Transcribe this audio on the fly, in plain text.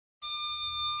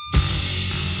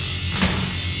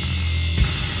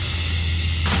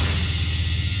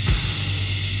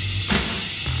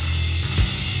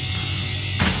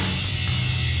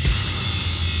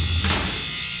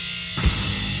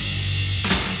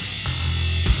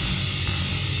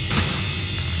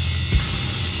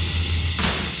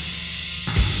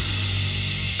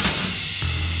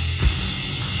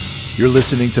You're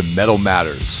listening to Metal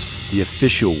Matters, the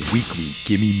official weekly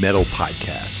Gimme Metal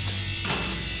podcast.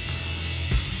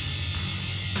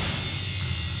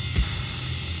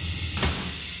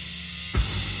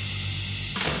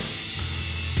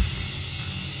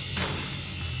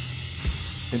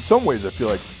 In some ways, I feel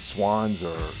like Swans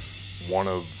are one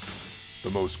of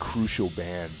the most crucial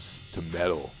bands to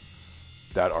metal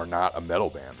that are not a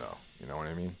metal band, though. You know what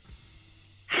I mean?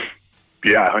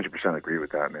 Yeah, I 100% agree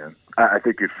with that, man. I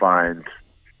think you'd find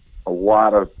a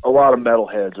lot of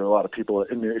metalheads or a lot of people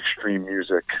in the extreme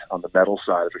music, on the metal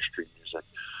side of extreme music,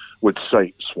 would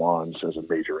cite Swans as a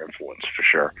major influence for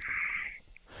sure.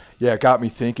 Yeah, it got me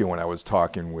thinking when I was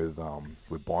talking with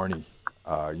Barney,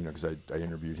 because I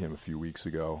interviewed him a few weeks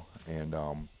ago, and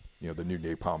the new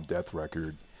Napalm Death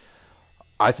record.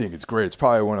 I think it's great. It's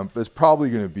probably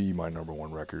going to be my number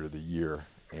one record of the year,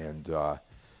 and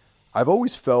I've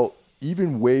always felt,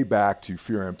 even way back to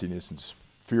Fear, Emptiness,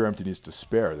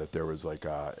 Despair, that there was like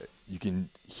you can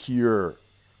hear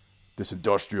this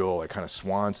industrial like kind of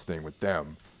Swans thing with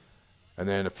them. And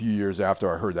then a few years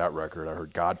after I heard that record, I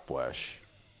heard Godflesh,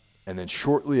 and then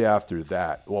shortly after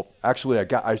that, well, actually,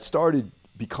 I started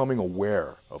becoming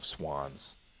aware of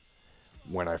Swans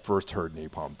when I first heard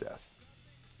Napalm Death,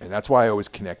 and that's why I always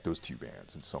connect those two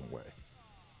bands in some way.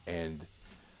 And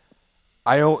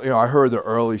I heard the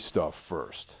early stuff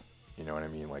first. You know what I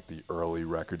mean? Like the early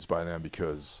records by them,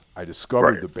 because I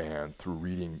discovered the band through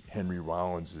reading Henry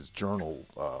Rollins' journal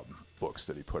books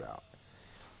that he put out.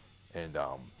 And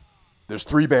there's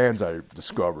four bands I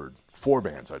discovered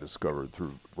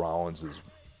through Rollins'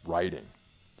 writing: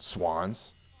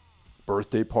 Swans,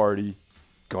 Birthday Party,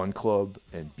 Gun Club,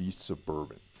 and Beasts of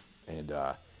Bourbon. And,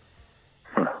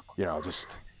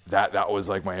 just... That was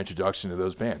like my introduction to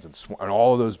those bands, and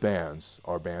all of those bands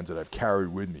are bands that I've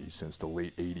carried with me since the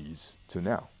late '80s to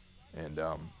now, and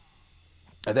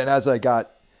then as I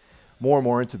got more and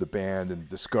more into the band and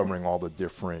discovering all the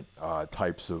different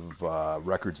types of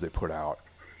records they put out,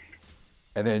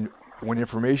 and then when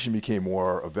information became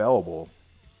more available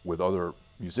with other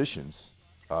musicians,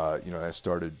 I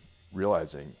started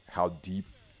realizing how deep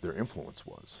their influence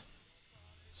was.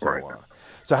 So, right.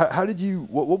 So how did you?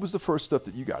 What was the first stuff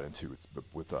that you got into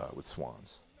with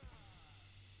Swans?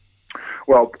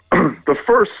 Well, the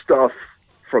first stuff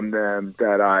from them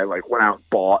that I went out and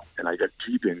bought and I got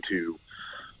deep into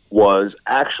was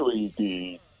actually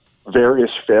the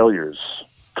Various Failures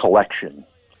collection.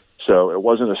 So it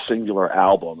wasn't a singular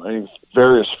album. I think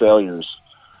Various Failures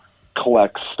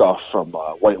collects stuff from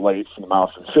White Light from the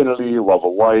Mouth of Infinity, Love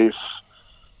of Life,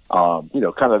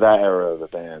 kind of that era of the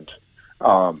band.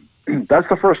 That's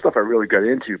the first stuff I really got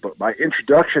into, but my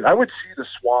introduction, I would see the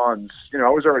Swans, I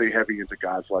was already heavy into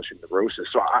Godflesh and Neurosis,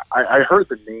 so I heard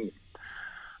the name,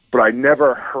 but I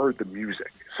never heard the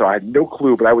music, so I had no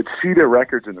clue, but I would see their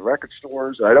records in the record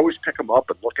stores, and I'd always pick them up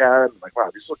and look at them, like, wow,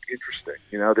 these look interesting,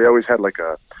 they always had like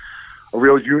a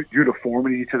real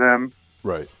uniformity to them.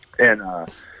 Right. And,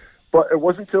 but it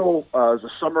wasn't until the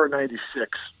summer of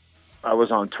 '96, I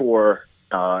was on tour,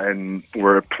 and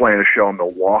we're playing a show in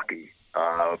Milwaukee.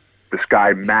 This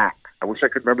guy, Matt, I wish I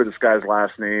could remember this guy's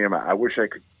last name. I wish I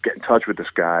could get in touch with this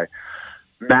guy.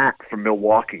 Matt from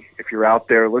Milwaukee, if you're out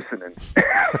there listening.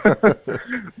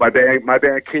 My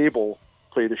band Cable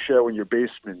played a show in your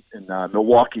basement in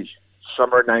Milwaukee,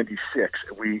 summer '96.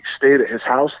 We stayed at his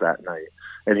house that night,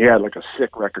 and he had like a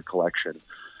sick record collection.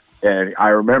 And I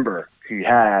remember he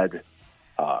had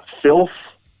Filth,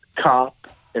 Cop,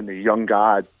 and the Young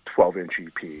God 12-inch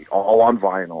EP, all on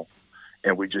vinyl.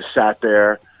 And we just sat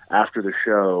there after the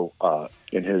show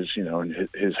in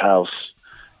his house,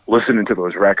 listening to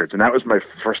those records. And that was my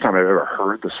first time I've ever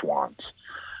heard the Swans.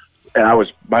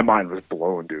 And my mind was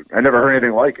blown, dude. I never heard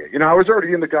anything like it. I was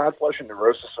already into Godflesh and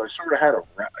Neurosis, so I sort of had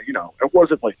it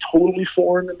wasn't like totally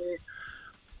foreign to me,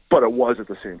 but it was at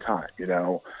the same time,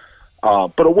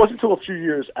 But it wasn't until a few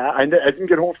years, I didn't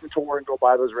get home from tour and go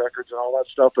buy those records and all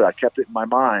that stuff, but I kept it in my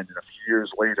mind. And a few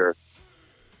years later,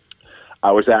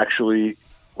 I was actually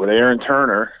with Aaron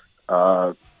Turner,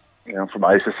 from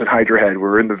Isis and Hydra Head. We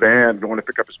were in the van going to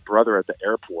pick up his brother at the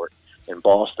airport in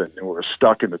Boston, and we were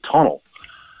stuck in the tunnel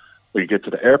when you get to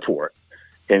the airport.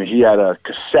 And he had a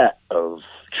cassette of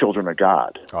Children of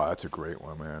God. Oh, that's a great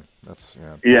one, man.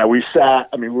 Yeah, we sat,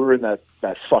 we were in that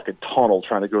fucking tunnel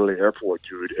trying to go to the airport,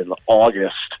 dude, in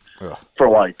August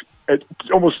for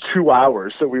almost 2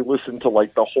 hours. So we listened to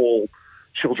the whole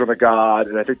Children of God,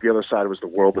 and I think the other side was the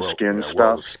World of Skin stuff.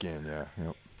 World of Skin, yeah.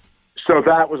 Yep. So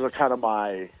that was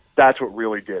that's what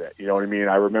really did it. You know what I mean?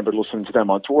 I remember listening to them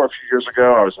on tour a few years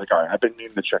ago. I was like, all right, I've been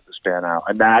meaning to check this band out.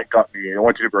 And that got me. I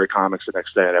went to Newbury Comics the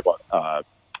next day, and I bought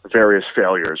various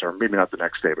failures, or maybe not the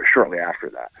next day, but shortly after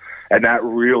that. And that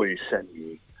really sent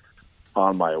me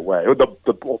on my way.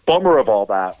 The bummer of all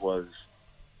that was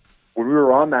when we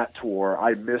were on that tour,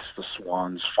 I missed the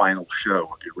Swans' final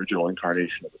show, the original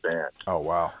incarnation of the band. Oh,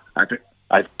 wow.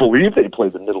 I believe they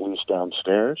played the Middle East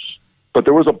downstairs, but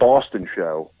there was a Boston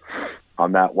show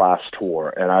on that last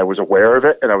tour, and I was aware of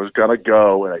it, and I was gonna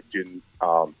go, and I didn't.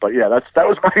 But yeah, that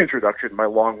was my introduction, my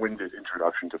long-winded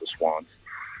introduction to the Swans.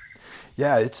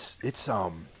 Yeah, it's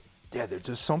yeah, there's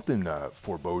just something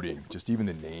foreboding. Just even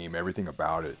the name, everything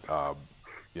about it.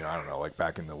 You know, I don't know, like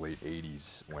back in the late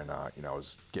 '80s when you know I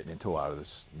was getting into a lot of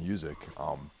this music.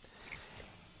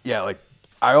 Yeah, like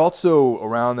I also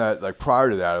around that, like prior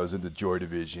to that, I was into Joy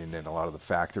Division and a lot of the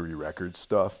Factory Records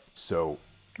stuff. So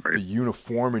the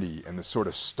uniformity and the sort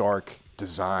of stark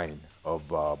design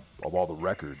of all the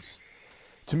records,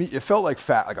 to me, it felt like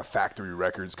a Factory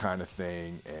Records kind of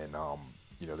thing. And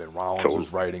you know, then Rollins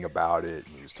was writing about it,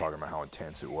 and he was talking about how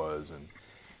intense it was,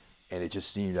 and it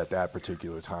just seemed at that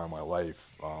particular time in my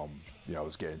life, you know, I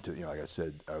was getting to, you know, like I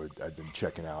said, I'd been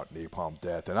checking out Napalm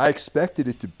Death, and I expected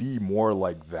it to be more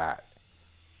like that.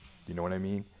 You know what I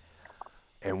mean?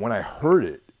 And when I heard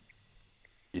it,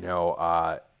 you know,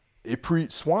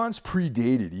 Swans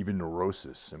predated even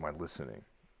Neurosis in my listening.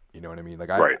 You know what I mean?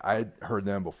 Like I heard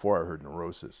them before I heard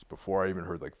Neurosis, before I even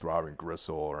heard like Throbbing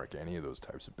Gristle or like any of those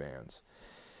types of bands.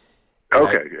 And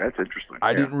That's interesting.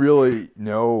 I didn't really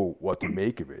know what to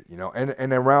make of it, you know.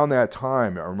 And around that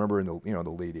time, I remember in the the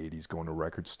late '80s going to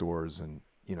record stores and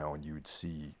you know, and you would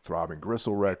see Throbbing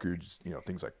Gristle records, you know,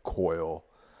 things like Coil.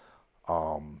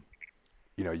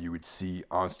 You know, you would see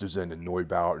Onsterzend and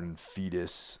Neubauten,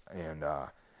 Fetus, and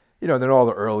you know, then all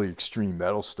the early extreme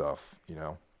metal stuff, you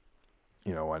know,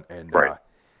 and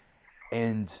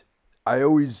I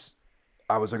was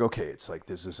like, okay, it's like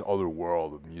there's this other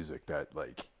world of music that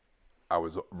like I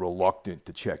was reluctant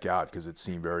to check out because it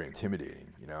seemed very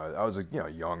intimidating. You know, I was like, you know,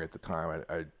 young at the time.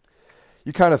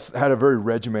 You kind of had a very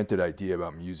regimented idea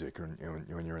about music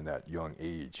when you're in that young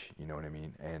age. You know what I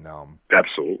mean? And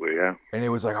absolutely, yeah. And it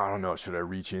was like, I don't know, should I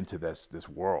reach into this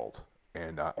world?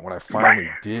 And when I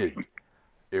finally did,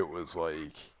 it was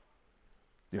like,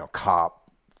 you know,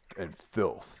 Cop and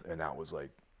Filth, and that was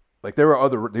like there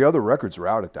were the other records were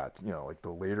out at that, you know, like the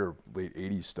late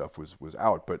 '80s stuff was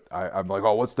out, but I'm like,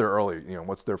 oh, what's their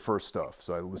what's their first stuff?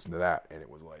 So I listened to that, and it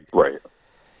was like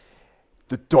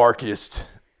the darkest,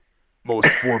 most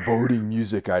foreboding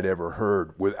music I'd ever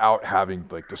heard without having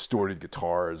like distorted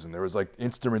guitars, and there was like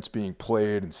instruments being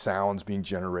played and sounds being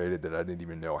generated that I didn't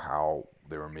even know how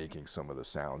they were making some of the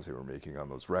sounds they were making on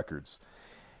those records.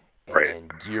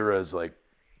 And Gira's like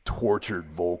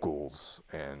tortured vocals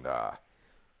and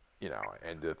you know,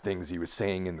 and the things he was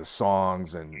saying in the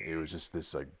songs, and it was just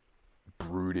this like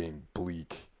brooding,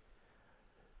 bleak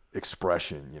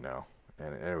expression, you know,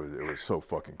 and it was so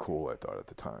fucking cool, I thought at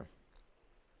the time.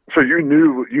 So you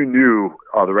knew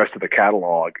the rest of the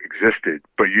catalog existed,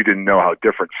 but you didn't know how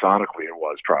different sonically it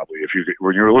was. Probably,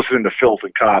 when you were listening to Filth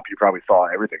and Cop, you probably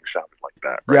thought everything sounded like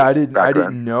that. Right? Yeah, I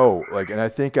didn't know. Like, and I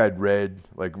think I'd read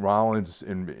like Rollins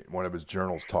in one of his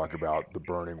journals talk about the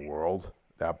Burning World.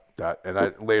 That,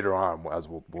 and later on, as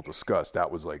we'll discuss, that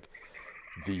was like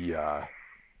the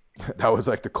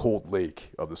Cold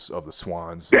Lake of the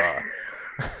Swans.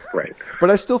 Right. But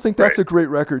I still think that's a great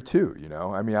record too. You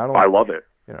know, I mean, I love it.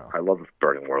 You know, I love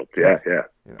Burning World. Yeah, you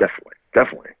know.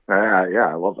 Definitely. Yeah,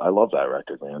 I love that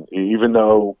record, man. Even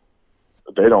though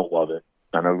they don't love it,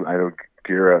 I know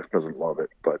Gira doesn't love it,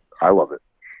 but I love it.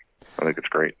 I think it's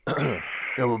great.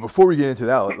 Yeah, well, before we get into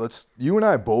that, you and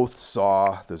I both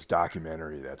saw this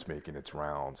documentary that's making its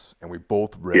rounds, and we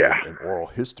both read an oral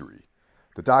history.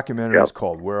 The documentary is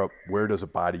called Where Does a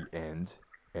Body End?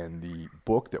 And the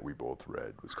book that we both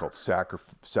read was called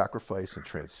Sacrifice and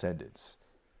Transcendence,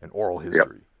 an oral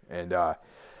history. And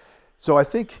so I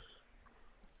think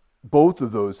both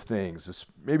of those things,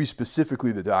 maybe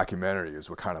specifically the documentary, is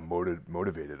what kind of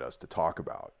motivated us to talk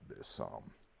about this,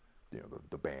 you know,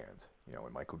 the band, you know,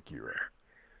 and Michael Gira.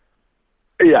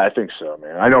 Yeah, I think so,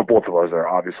 man. I know both of us are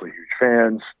obviously huge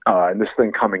fans, and this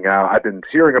thing coming out, I've been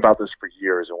hearing about this for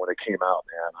years, and when it came out,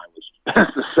 man,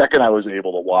 the second I was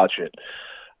able to watch it,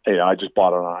 you know, I just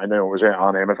bought it I know it was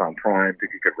on Amazon Prime. I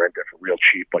think you could rent it for real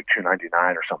cheap, like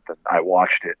 $2.99 or something. I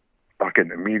watched it fucking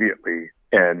immediately,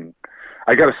 and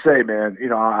I got to say, man, you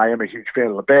know, I am a huge fan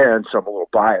of the band, so I'm a little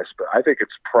biased, but I think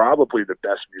it's probably the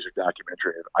best music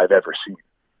documentary I've ever seen.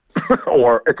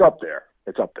 Or it's up there.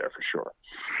 It's up there for sure.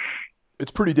 It's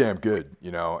pretty damn good,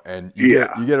 you know, and you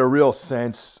get a real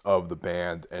sense of the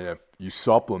band, and if you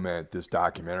supplement this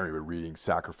documentary with reading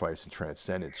Sacrifice and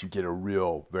Transcendence, you get a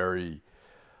real, very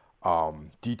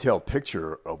detailed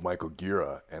picture of Michael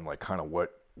Gira and like kind of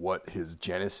what his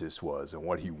genesis was and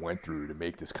what he went through to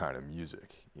make this kind of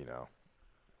music, you know?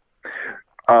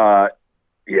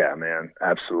 Yeah, man,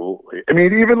 absolutely. I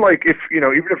mean, even like if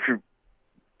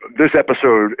this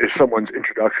episode is someone's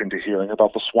introduction to hearing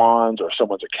about the Swans or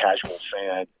someone's a casual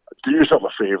fan, do yourself a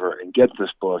favor and get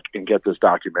this book and get this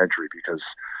documentary because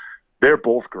they're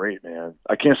both great, man.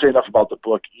 I can't say enough about the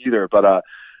book either, but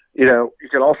you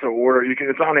can also order.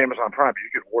 It's on Amazon Prime, but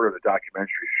you can order the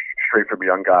documentary straight from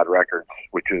Young God Records,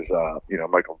 which is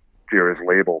Michael Gira's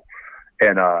label,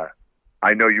 and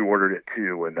I know you ordered it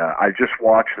too. And I just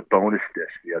watched the bonus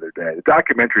disc the other day. The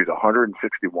documentary is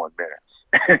 161 minutes,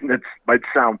 and it might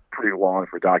sound pretty long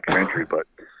for a documentary, but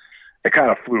it kind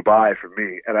of flew by for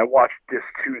me. And I watched disc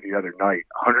 2 the other night,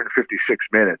 156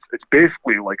 minutes. It's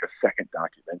basically like a second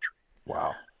documentary.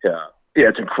 Wow. Yeah,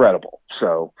 it's incredible.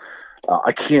 So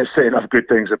I can't say enough good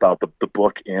things about the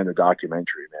book and the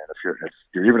documentary, man. If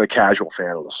you're even a casual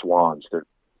fan of the Swans, they're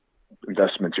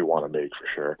investments you want to make for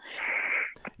sure.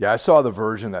 Yeah, I saw the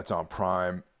version that's on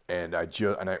Prime, and I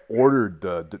ordered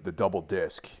the double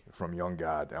disc from Young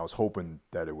God, and I was hoping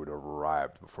that it would have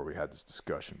arrived before we had this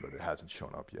discussion, but it hasn't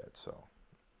shown up yet. So,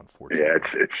 unfortunately, yeah,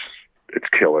 it's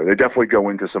killer. They definitely go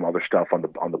into some other stuff on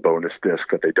the bonus disc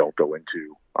that they don't go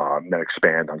into, and then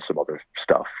expand on some other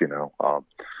stuff.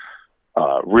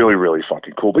 Really, really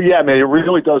fucking cool. But yeah, man, it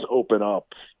really does open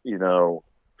up,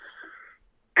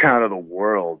 kind of the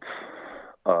world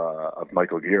of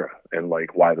Michael Gira and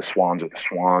like why the Swans are the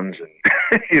Swans,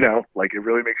 and like it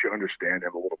really makes you understand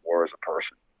him a little more as a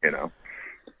person.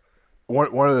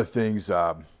 One of the things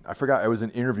I forgot, it was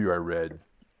an interview I read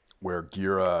where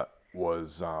Gira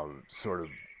was sort of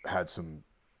had some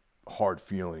hard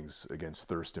feelings against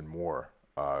Thurston Moore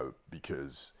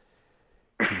because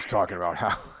he was talking about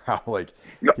how like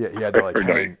he had to like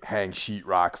hang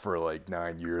sheetrock for like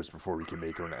 9 years before we could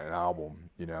make an album,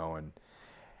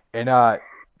 and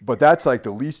but that's like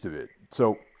the least of it.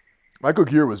 So Michael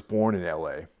Gira was born in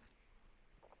L.A.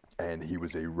 and he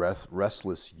was a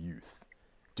restless youth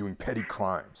doing petty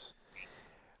crimes.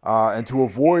 And to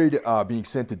avoid being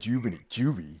sent to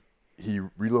juvie, he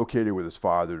relocated with his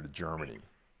father to Germany,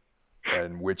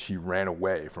 in which he ran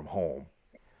away from home,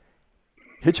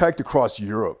 hitchhiked across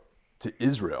Europe to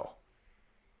Israel,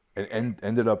 and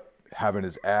ended up having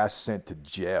his ass sent to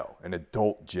jail, an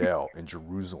adult jail in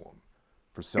Jerusalem,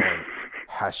 for selling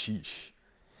hashish.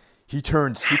 He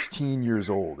turned 16 years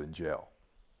old in jail.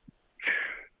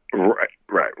 Right.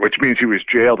 Which means he was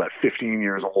jailed at 15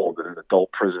 years old in an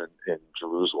adult prison in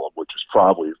Jerusalem, which is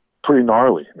probably pretty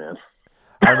gnarly, man.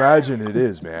 I imagine it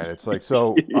is, man. It's like,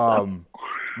 so,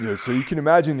 so you can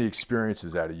imagine the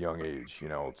experiences at a young age.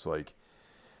 It's like,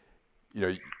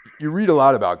 you read a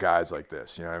lot about guys like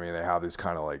this, I mean? They have this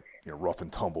kind of like, rough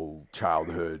and tumble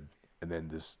childhood, and then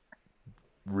this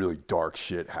really dark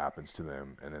shit happens to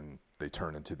them, and then they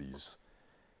turn into these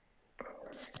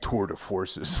tour de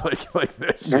forces like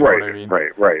this. You know what I mean?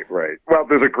 Right. Well,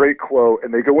 there's a great quote,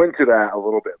 and they go into that a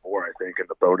little bit more, I think, in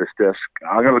the bonus disc.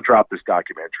 I'm going to drop this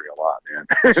documentary a lot, man,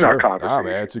 in our conversation. Nah,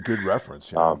 man, it's a good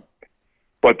reference.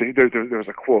 But there's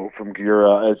a quote from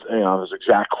Gira. It's his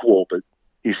exact quote, but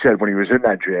he said when he was in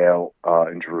that jail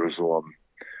in Jerusalem,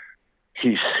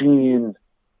 he's seen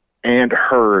and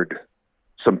heard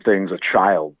some things a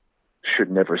child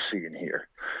should never see and hear.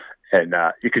 And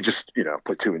you could just,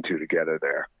 put 2 and 2 together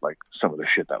there, like some of the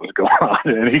shit that was going on.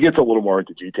 And he gets a little more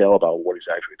into detail about what he's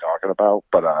actually talking about.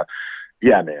 But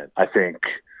yeah, man, I think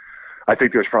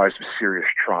there's probably some serious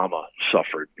trauma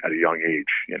suffered at a young age,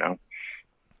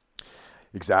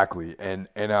 Exactly. And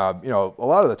a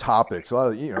lot of the topics,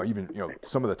 even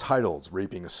some of the titles,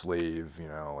 raping a slave,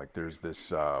 like there's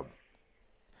this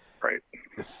right.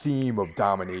 The theme of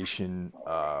domination,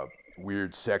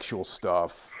 weird sexual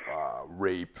stuff,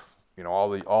 rape,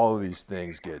 all of these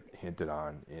things get hinted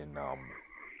on in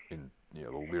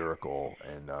the lyrical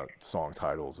and song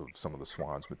titles of some of the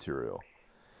Swans material.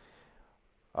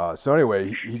 So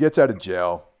anyway, he gets out of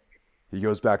jail. He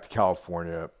goes back to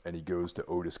California, and he goes to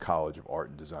Otis College of Art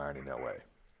and Design in L.A.,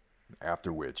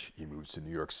 after which he moves to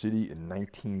New York City in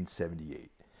 1978.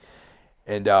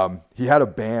 And he had a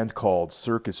band called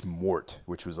Circus Mort,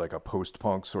 which was like a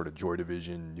post-punk sort of Joy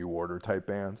Division, New Order type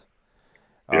band.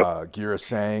 Yep. Gira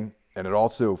sang, and it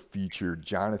also featured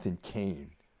Jonathan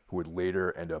Cain, who would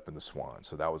later end up in the Swans.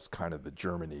 So that was kind of the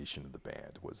germination of the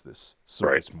band, was this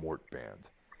Circus Mort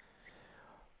band.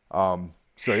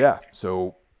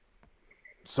 So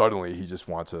suddenly he just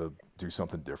wants to do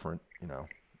something different,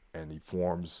 and he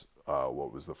forms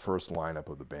what was the first lineup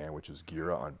of the band, which was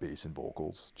Gira on bass and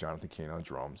vocals, Jonathan Cain on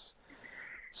drums,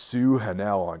 Sue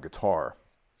Hanel on guitar,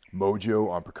 Mojo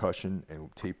on percussion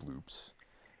and tape loops.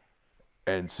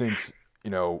 And since,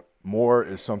 more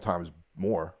is sometimes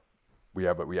more, we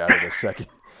added a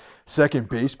second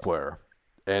bass player.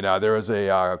 And there was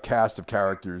a cast of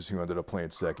characters who ended up playing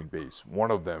second base,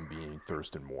 one of them being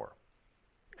Thurston Moore.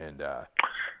 And,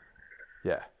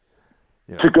 yeah.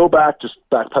 To go back, just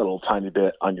backpedal a tiny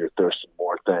bit on your Thurston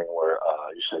Moore thing where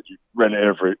you said you read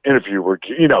an interview where,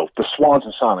 the Swans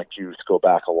and Sonic Youth go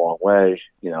back a long way.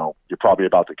 You're probably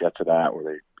about to get to that where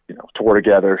they, tour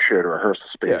together, shared a rehearsal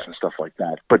space and stuff like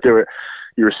that. But you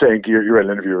were saying Gear, you read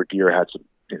an interview where Gear had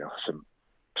some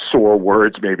sore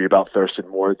words maybe about Thurston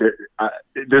Moore.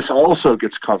 This also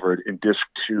gets covered in disc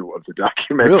 2 of the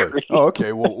documentary. Really? Oh,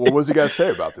 okay. Well, what was he got to say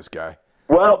about this guy?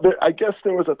 Well, I guess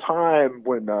there was a time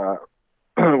when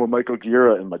Michael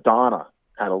Gira and Madonna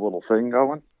had a little thing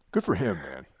going. Good for him,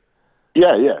 man.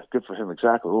 Yeah, good for him,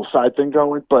 exactly. A little side thing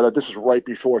going, but this is right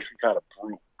before she kind of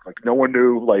broke. Like, no one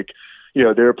knew,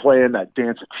 they were playing that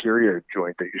Danceteria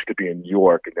joint that used to be in New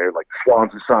York, and they're like,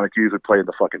 Swans and Sonic Youth would play in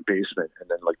the fucking basement, and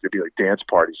then, there'd be, dance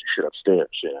parties and shit upstairs,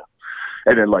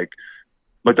 And then,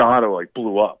 Madonna,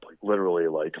 blew up, literally,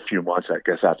 a few months, I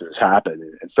guess, after this happened,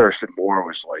 and Thurston Moore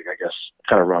was, I guess,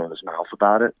 kind of running his mouth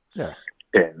about it. Yeah.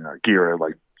 And Gira,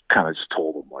 kind of just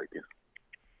told him,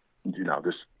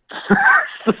 this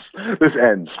this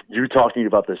ends. You talking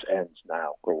about this ends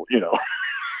now, or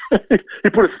he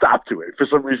put a stop to it. For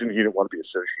some reason, he didn't want to be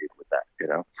associated with that.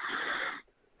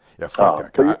 Yeah,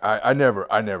 fuck that guy.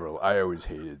 I always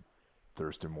hated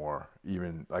Thurston Moore.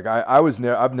 Even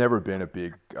I've never been a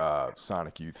big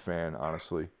Sonic Youth fan,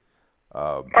 honestly.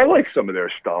 I like some of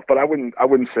their stuff, but I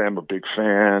wouldn't say I'm a big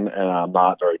fan, and I'm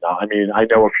not very. I mean, I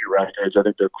know a few records. I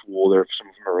think they're cool. Some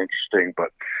of them are interesting, but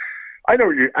I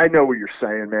know what you're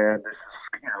saying, man. This is,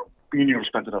 me and you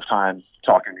spent enough time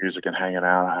talking music and hanging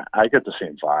out. I get the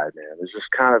same vibe, man. It's just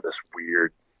kind of this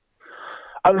weird.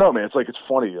 I don't know, man. It's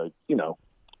funny,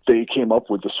 they came up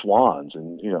with the Swans,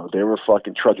 and they were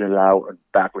fucking trudging it out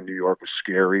back when New York was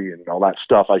scary and all that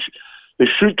stuff. They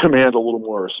should command a little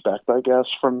more respect, I guess,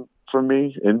 from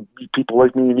me and people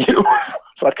like me and you.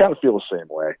 So I kind of feel the same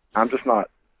way. I'm just not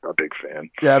a big fan.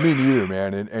 Yeah, me neither,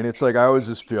 man. And it's I always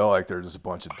just feel like they're just a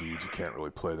bunch of dudes who can't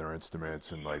really play their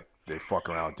instruments, and they fuck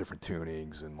around with different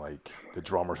tunings, and the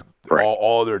drummers, right.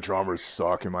 all their drummers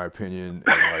suck, in my opinion.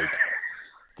 And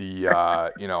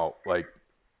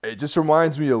it just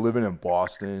reminds me of living in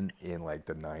Boston in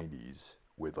the 90s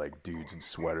with dudes in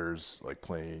sweaters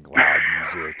playing loud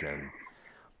music and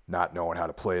not knowing how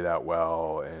to play that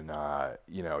well, and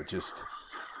just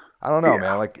I don't know,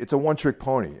 man. It's a one-trick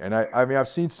pony, and I mean I've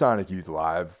seen Sonic Youth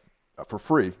live for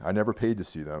free. I never paid to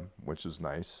see them, which was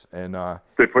nice. And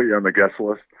they put you on the guest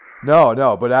list?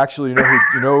 No, but actually,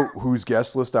 you know whose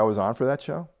guest list I was on for that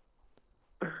show?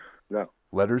 No.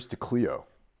 Letters to Cleo.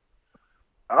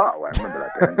 Oh, I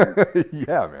remember that band.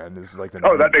 Yeah, man. This is the.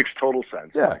 Oh, that makes total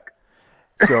sense. Yeah.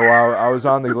 So I was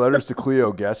on the Letters to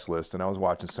Cleo guest list, and I was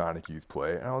watching Sonic Youth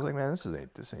play, and I was like, man, this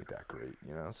ain't that great.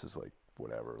 This is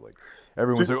whatever.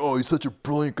 Everyone's like, oh, he's such a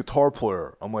brilliant guitar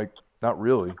player. I'm like, not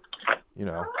really.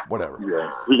 Whatever.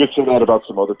 Yeah, we can say that about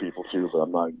some other people too, but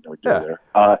I'm not going to go there.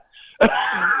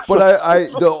 But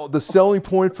the selling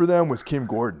point for them was Kim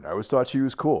Gordon. I always thought she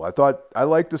was cool. I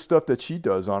liked the stuff that she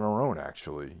does on her own,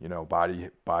 actually.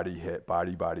 Body, head,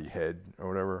 or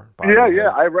whatever. Yeah.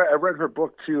 I read her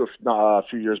book too a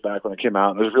few years back when it came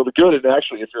out, and it was really good. And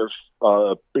actually, if you're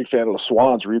a big fan of the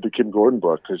Swans, read the Kim Gordon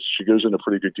book because she goes into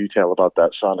pretty good detail about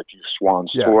that Sonic Youth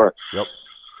Swans tour. Yep.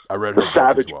 I read her book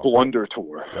Savage as well. Blunder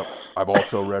tour. Yep. I've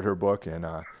also read her book, and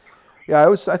I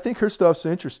think her stuff's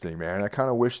interesting, man. I kind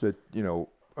of wish that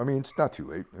I mean, it's not too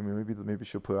late. I mean, maybe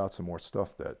she'll put out some more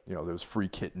stuff that there was Free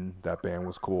Kitten. That band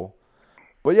was cool,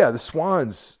 but yeah, the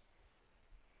Swans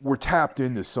were tapped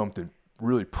into something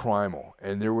really primal,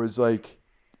 and there was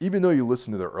even though you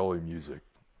listen to their early music,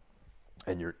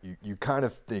 and you kind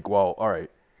of think, well, all right,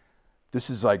 this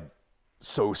is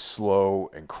so slow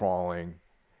and crawling.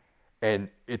 And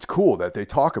it's cool that they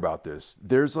talk about this.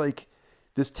 There's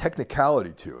this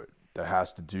technicality to it that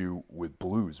has to do with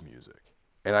blues music.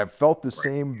 And I've felt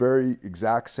the very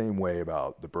exact same way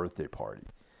about The Birthday Party,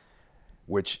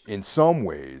 which in some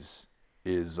ways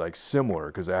is similar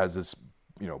because it has this,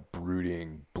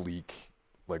 brooding, bleak,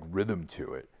 rhythm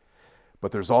to it.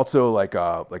 But there's also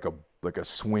a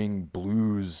swing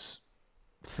blues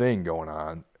thing going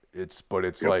on. It's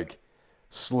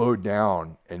slowed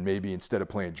down, and maybe instead of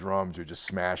playing drums, you're just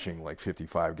smashing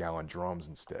 55-gallon drums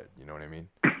instead. You know what I mean?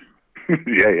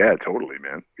 Yeah, totally,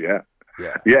 man. Yeah,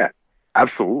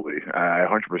 absolutely. I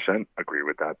 100% agree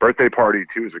with that. Birthday Party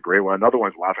too is a great one. Another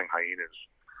one's Laughing Hyenas.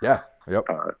 Yeah. Yep.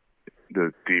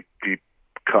 The deep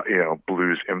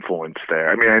blues influence there.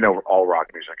 I mean, I know all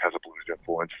rock music has a blues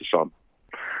influence to some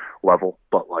level,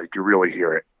 but like you really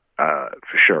hear it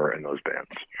for sure in those bands.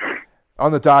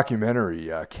 On the documentary,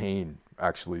 Kane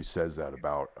actually says that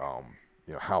about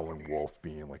Howlin' Wolf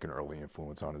being like an early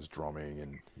influence on his drumming,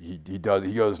 and he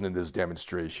goes into this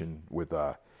demonstration with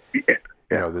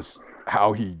this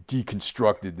how he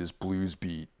deconstructed this blues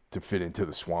beat to fit into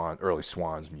the early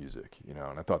Swans music,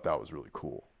 and I thought that was really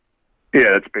cool.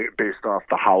 Yeah, it's based off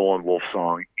the Howlin' Wolf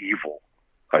song "Evil,"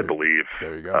 I believe.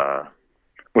 There you go.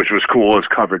 Which was cool. It's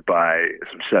covered by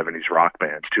some '70s rock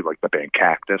bands too, like the band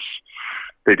Cactus.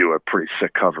 They do a pretty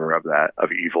sick cover of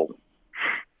 "Evil,"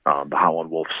 the Howlin'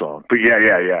 Wolf song. But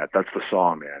yeah, that's the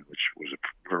song, man, which was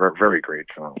a very great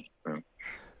song. Yeah.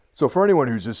 So for anyone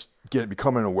who's just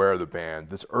becoming aware of the band,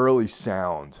 this early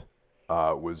sound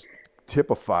was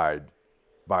typified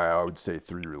by, I would say,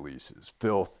 3 releases: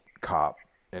 Filth, Cop,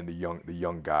 and the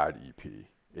Young God EP,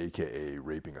 aka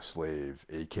Raping a Slave,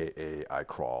 aka I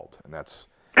Crawled. And that's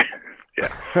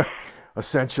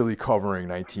essentially covering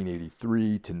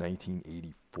 1983 to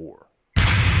 1984.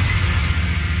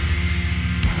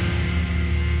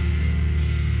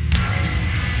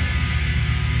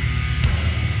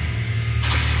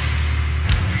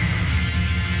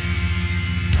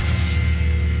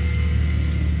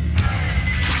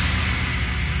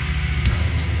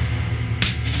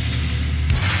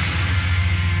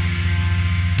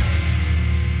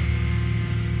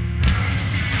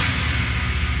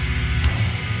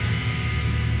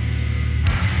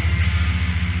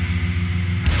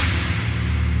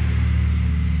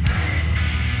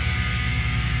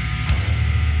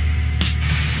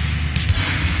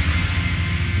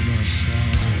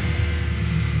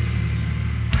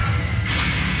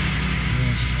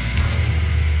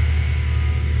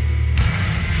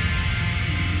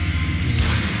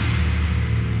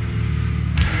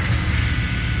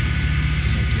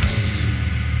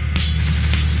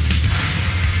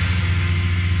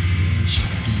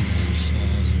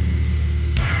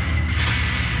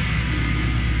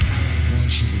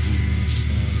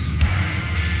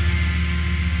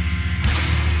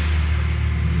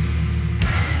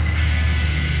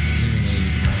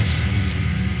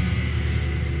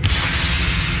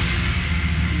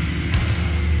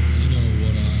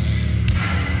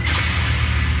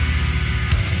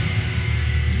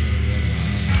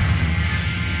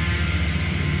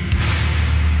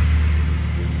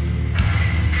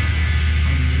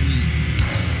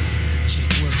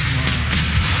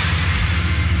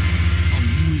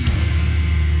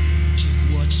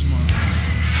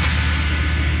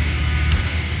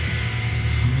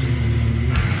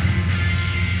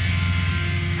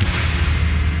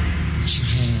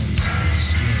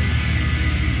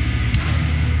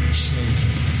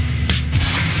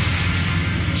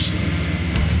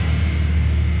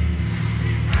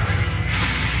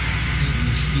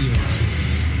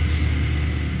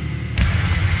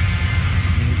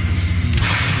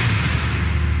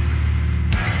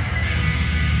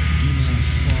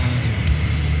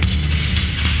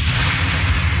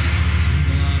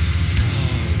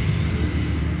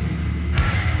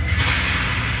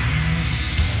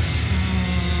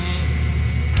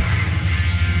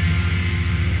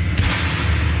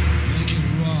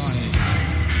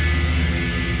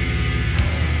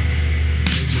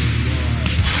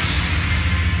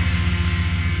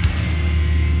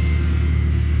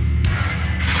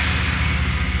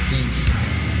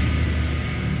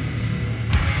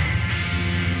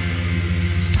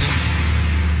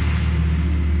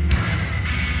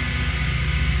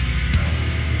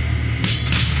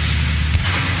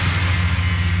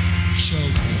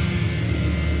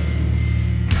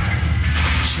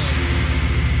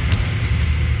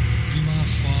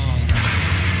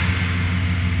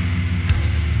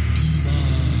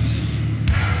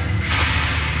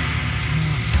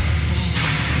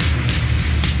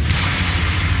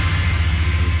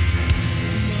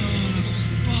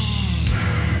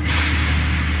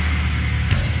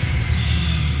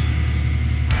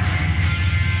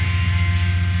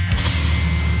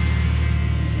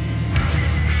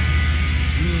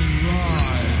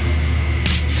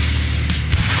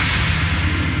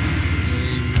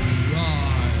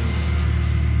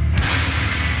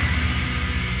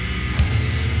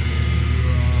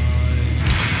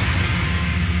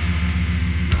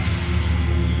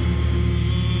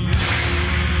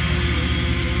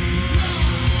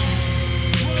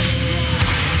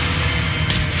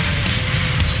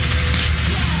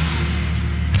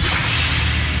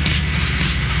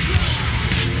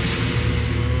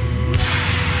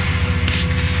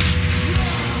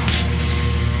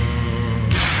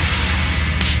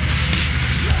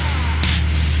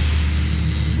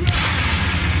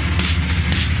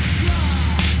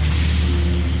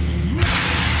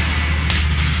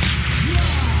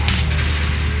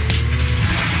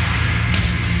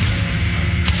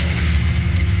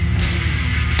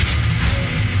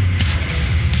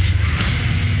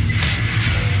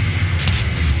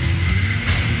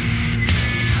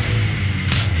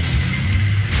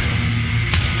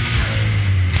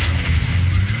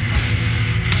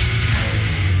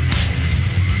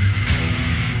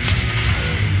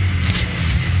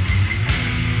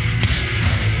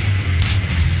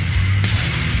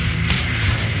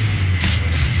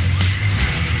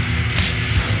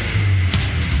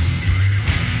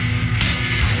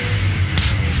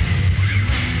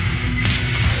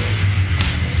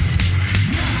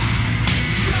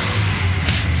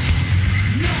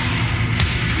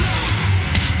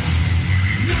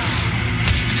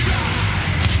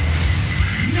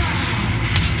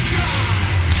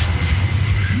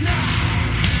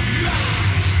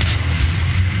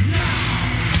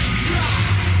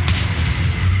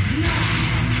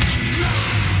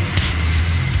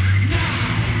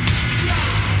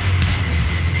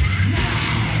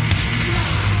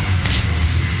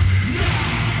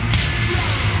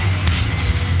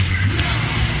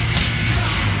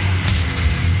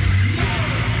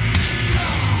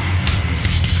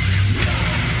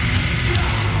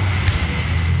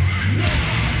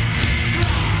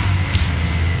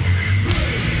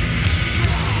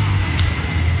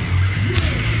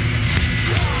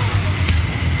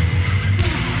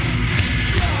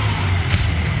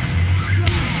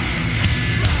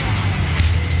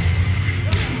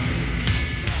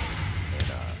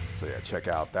 check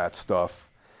out that stuff.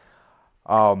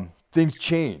 Things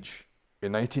change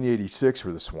in 1986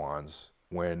 for the Swans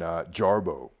when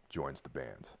Jarbo joins the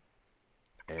band.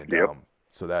 And Yep.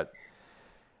 so that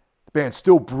the band's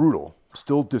still brutal,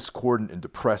 still discordant and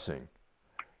depressing,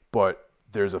 but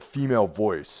there's a female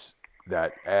voice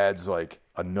that adds like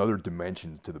another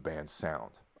dimension to the band's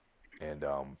sound. And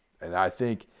I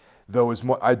think though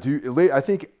I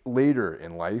think later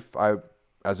in life,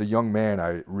 as a young man,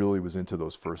 I really was into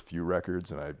those first few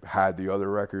records, and I had the other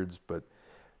records. But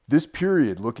this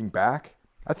period, looking back,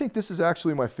 I think this is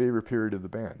actually my favorite period of the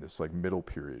band. This like middle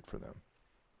period for them.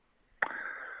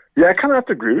 Yeah, I kind of have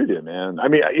to agree with you, man. I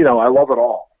mean, you know, I love it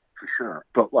all for sure,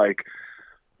 but like,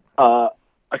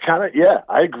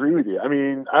 I agree with you. I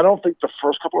mean, I don't think the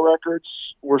first couple of records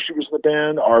where she was in the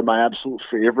band are my absolute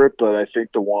favorite, but I think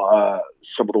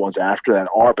some of the ones after that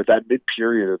are. But that mid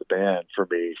period of the band for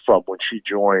me, from when she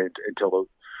joined until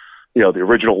the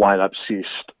original lineup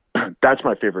ceased, that's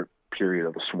my favorite period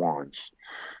of the Swans.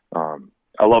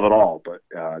 I love it all, but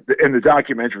and the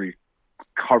documentary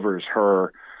covers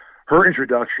her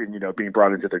introduction. You know, being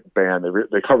brought into the band,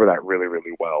 they cover that really,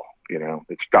 really well. You know,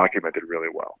 it's documented really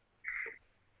well.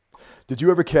 Did you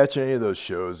ever catch any of those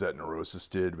shows that Neurosis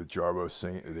did with Jarbo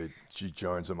singing? She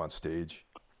joins them on stage.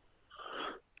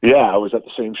 Yeah, I was at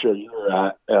the same show you were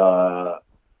at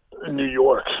in New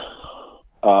York.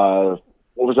 What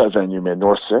was that venue, man?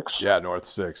 North 6? Yeah, North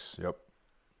 6. Yep.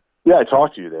 Yeah, I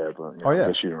talked to you there, but I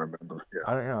guess you don't remember. Yeah.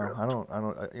 I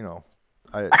don't.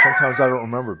 Sometimes I don't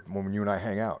remember when you and I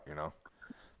hang out. You know.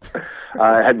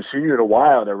 I hadn't seen you in a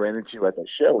while, and I ran into you at the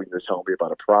show, and you were telling me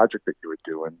about a project that you were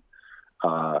doing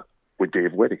with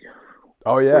Dave Whitty.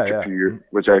 Oh yeah,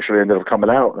 which actually ended up coming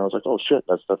out, and I was like, "Oh shit,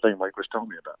 that's the thing Mike was telling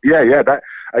me about." Yeah, that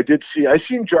I did see. I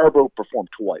seen Jarbo perform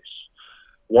twice.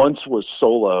 Once was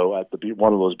solo at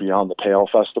one of those Beyond the Pale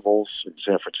festivals in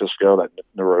San Francisco that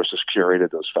Neurosis curated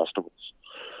those festivals,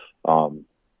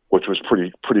 which was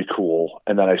pretty cool.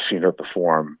 And then I seen her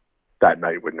perform that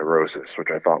night with Neurosis, which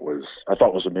I thought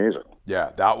was amazing.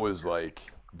 Yeah, that was like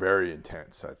very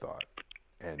intense, I thought.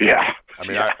 And yeah, I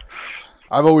mean,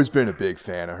 I've always been a big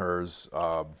fan of hers.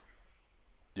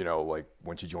 You know, like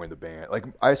when she joined the band, like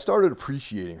I started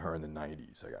appreciating her in the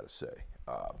 '90s. I got to say,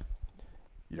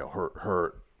 you know,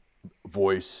 her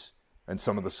voice and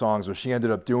some of the songs where she ended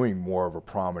up doing more of a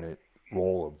prominent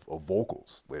role of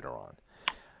vocals later on.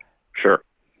 Sure.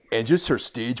 And just her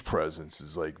stage presence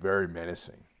is like very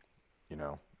menacing, you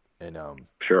know. And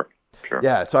sure.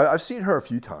 Yeah, so I've seen her a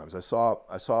few times. I saw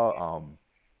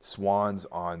Swans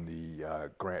on the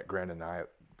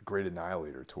Great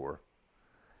Annihilator tour,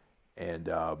 and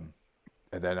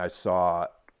then I saw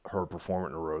her perform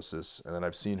at Neurosis, and then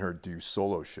I've seen her do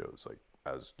solo shows, like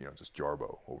as you know, just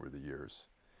Jarbo over the years.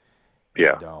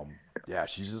 Yeah, and, yeah,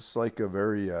 she's just like a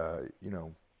very you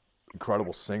know,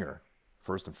 incredible singer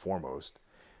first and foremost,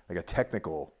 like a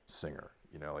technical singer.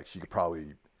 You know, like she could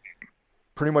probably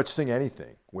pretty much sing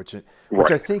anything, which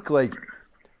I think like.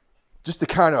 Just the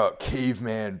kind of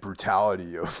caveman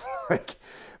brutality of like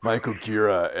Michael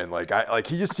Gira, and like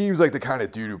he just seems like the kind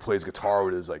of dude who plays guitar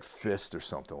with his like fist or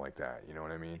something like that. You know what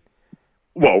I mean?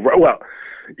 Well,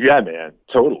 yeah, man,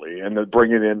 totally. And then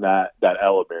bringing in that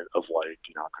element of like,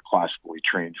 you know, a classically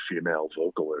trained female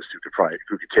vocalist who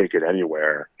could take it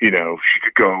anywhere. You know, she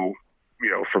could go, you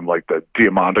know, from like the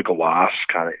Diamanda Galas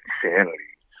kind of insanity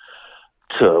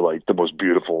to like the most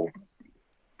beautiful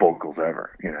vocals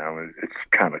ever. You know, it's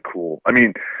kind of cool. I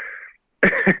mean,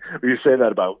 you say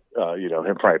that about you know,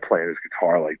 him probably playing his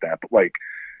guitar like that, but like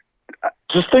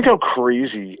just think how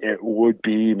crazy it would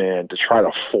be, man, to try to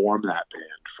form that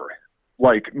band for him.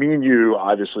 Like me and you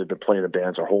obviously have been playing in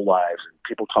bands our whole lives, and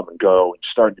people come and go and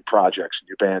start new projects and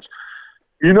new bands.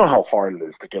 You know how hard it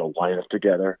is to get a lineup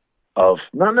together of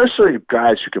not necessarily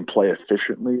guys who can play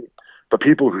efficiently, but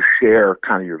people who share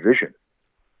kind of your vision.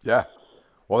 Yeah.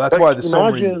 Well, that's why the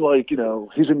imagine, like, you know,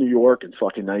 he's in New York in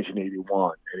fucking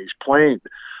 1981, and he's playing.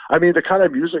 I mean, the kind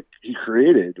of music he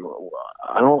created,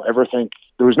 I don't ever think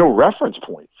there was no reference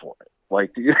point for it.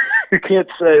 Like, you can't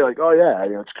say, like, oh, yeah,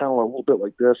 you know, it's kind of a little bit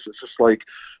like this. It's just, like,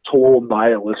 total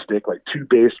nihilistic, like, two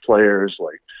bass players,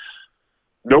 like,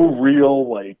 no real,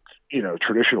 like, you know,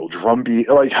 traditional drum beat.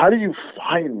 Like, how do you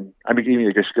find, I mean,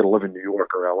 I guess you got to live in New York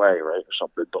or LA, right, or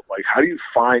something, but, like, how do you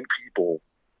find people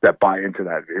that buy into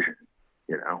that vision?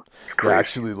 You know, yeah,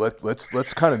 actually,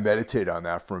 let's kind of meditate on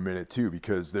that for a minute too,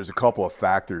 because there's a couple of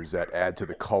factors that add to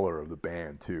the color of the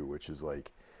band too, which is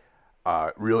like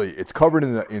really it's covered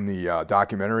in the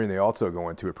documentary, and they also go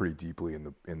into it pretty deeply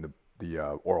in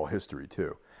the oral history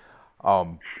too.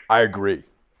 I agree.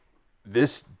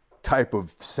 This type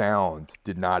of sound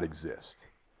did not exist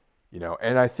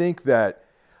And I think that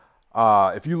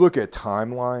if you look at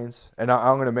timelines, and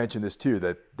I'm going to mention this too,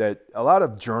 that a lot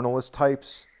of journalist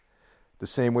types, the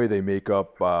same way they make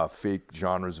up fake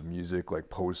genres of music like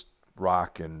post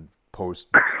rock and post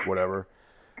whatever,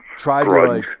 tried Grunge.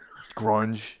 to like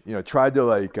grunge, tried to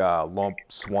like lump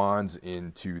Swans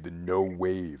into the no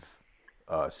wave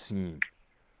scene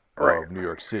Right. of New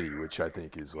York City, which I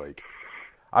think is like,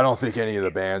 I don't think any of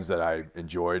the bands that I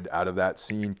enjoyed out of that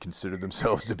scene consider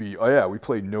themselves to be, oh yeah, we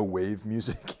play no wave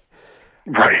music.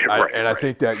 Right. I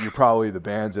think that you're probably the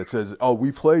bands that says, oh,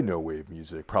 we play no wave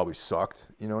music probably sucked.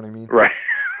 You know what I mean? Right.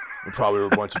 We probably were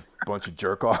a bunch of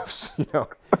jerk offs,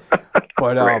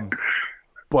 But Right.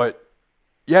 but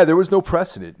yeah, there was no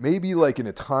precedent. Maybe like in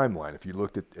a timeline, if you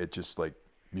looked at just like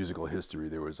musical history,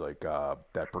 there was like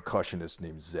that percussionist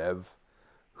named Zev,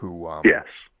 who Yes.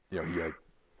 he like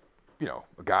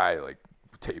a guy like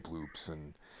tape loops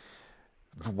and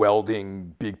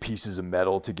welding big pieces of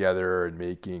metal together and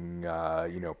making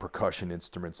percussion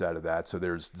instruments out of that. So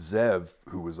there's Zev,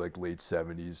 who was like late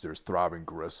 70s. There's Throbbing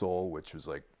Gristle, which was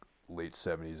like late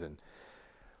 70s,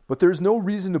 but there's no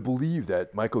reason to believe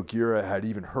that Michael Gira had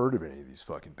even heard of any of these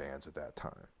fucking bands at that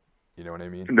time. You know what I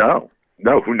mean? No.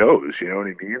 Who knows? You know what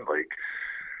I mean? Like,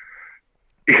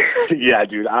 yeah,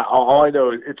 dude. All I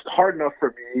know is it's hard enough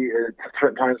for me at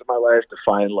certain times in my life to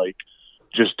find like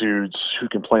just dudes who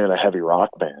can play in a heavy rock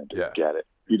band. Yeah. Get it?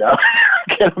 I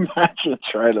can't imagine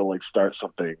trying to like start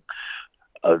something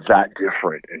that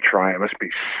different and try. It must be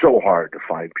so hard to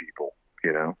find people.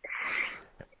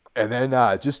 And then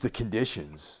just the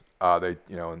conditions. They,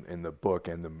 in the book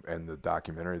and the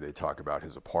documentary, they talk about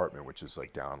his apartment, which is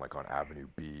like down like on Avenue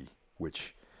B,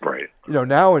 which, Right.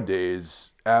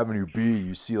 Nowadays Avenue B,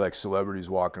 you see like celebrities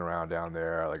walking around down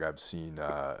there. Like I've seen,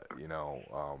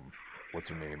 what's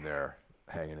her name there,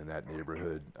 hanging in that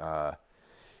neighborhood.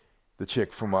 The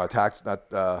chick from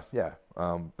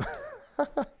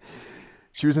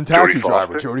she was in Taxi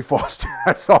Driver, Jodie Foster.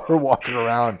 I saw her walking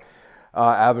around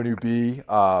Avenue B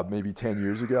maybe 10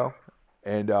 years ago.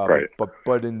 And Right.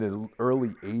 but in the early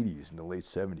 80s, in the late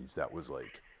 70s, that was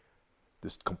like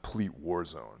this complete war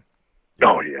zone.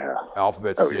 Oh yeah.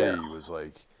 Alphabet Oh, City yeah. was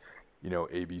like,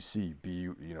 ABC, B,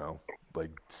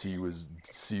 like D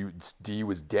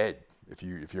was dead. If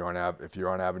you're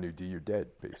on Avenue D, you're dead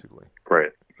basically.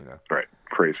 Right. Right.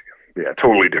 Crazy. Yeah.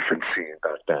 Totally different scene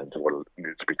back then to what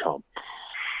it's become.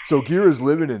 So Gira's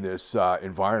living in this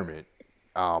environment.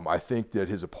 I think that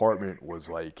his apartment was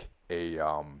like a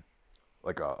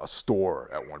store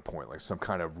at one point, like some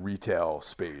kind of retail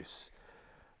space.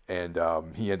 And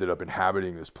he ended up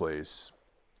inhabiting this place,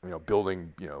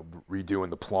 building, redoing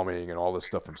the plumbing and all this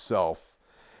stuff himself.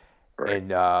 Right.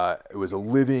 And it was a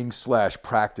living /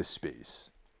 practice space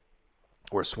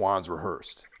where Swans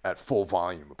rehearsed at full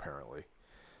volume, apparently.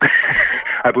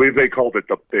 I believe they called it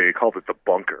the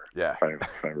bunker. Yeah.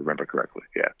 If I remember correctly.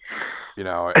 Yeah.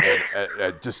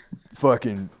 And just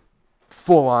fucking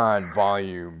full on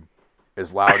volume,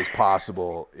 as loud as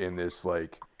possible in this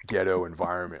like ghetto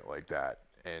environment like that.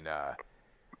 And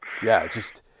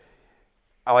just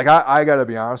I gotta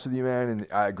be honest with you, man. And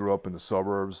I grew up in the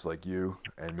suburbs like you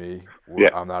and me. Yeah.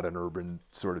 I'm not an urban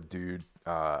sort of dude.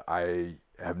 I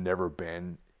have never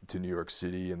been to New York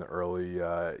City in the early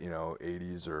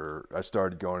 80s, or I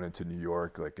started going into New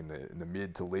York like in the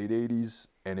mid to late 80s,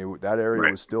 and that area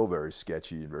Right. was still very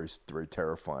sketchy and very, very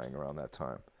terrifying around that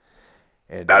time.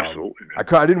 And Absolutely.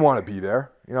 I didn't want to be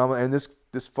there, and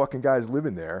this fucking guy's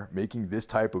living there making this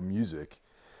type of music,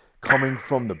 coming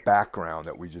from the background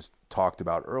that we just talked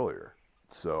about earlier.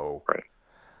 So Right.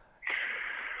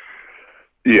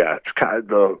 Yeah, it's kind of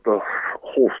the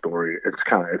whole story. It's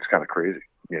kind of crazy,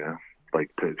 like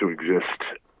to exist.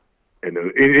 And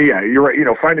yeah, you're right.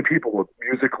 Finding people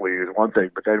musically is one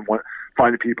thing, but then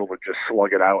finding people to just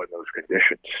slug it out in those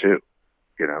conditions too.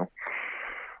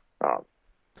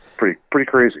 Pretty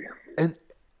crazy. And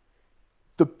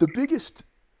the biggest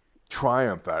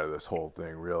triumph out of this whole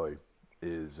thing really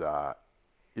is, I'm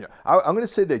going to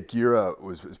say that Gira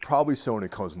was probably someone who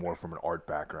comes more from an art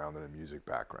background than a music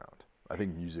background. I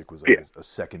think music was like a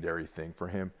secondary thing for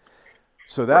him.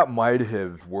 So that might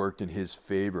have worked in his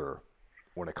favor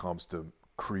when it comes to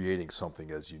creating something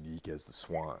as unique as the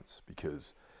Swans,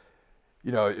 because,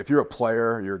 if you're a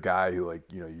player, you're a guy who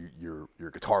you're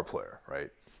a guitar player, right?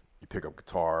 You pick up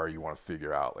guitar, you want to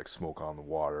figure out like Smoke on the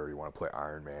Water, you want to play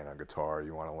Iron Man on guitar,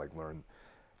 you want to like learn,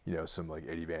 some like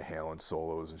Eddie Van Halen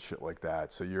solos and shit like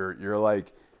that. So you're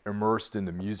like immersed in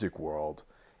the music world,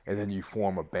 and then you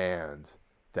form a band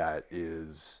that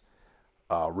is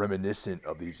reminiscent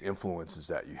of these influences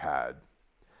that you had.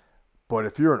 But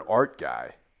if you're an art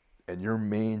guy, and your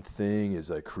main thing is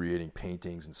like creating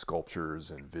paintings and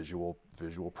sculptures and visual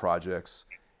projects,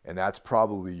 and that's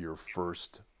probably your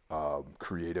first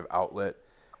creative outlet.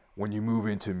 When you move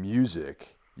into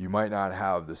music, you might not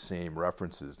have the same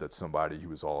references that somebody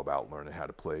who is all about learning how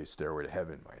to play Stairway to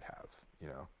Heaven might have, you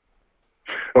know?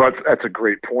 Well, that's a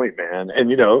great point, man. And,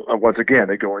 you know, once again,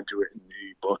 they go into it in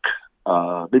the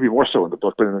book, maybe more so in the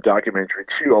book, but in the documentary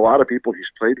too. A lot of people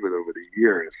he's played with over the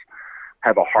years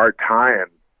have a hard time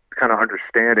kind of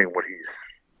understanding what he's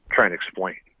trying to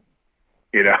explain.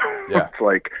 You know, Yeah. It's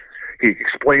like he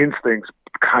explains things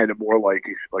kind of more like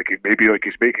he's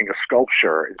making a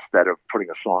sculpture instead of putting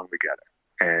a song together.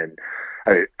 And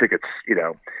I think it's, you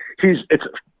know, it's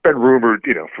been rumored,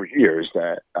 you know, for years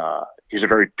that he's a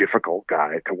very difficult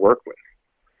guy to work with.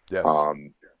 Yes.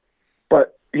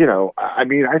 But, you know, I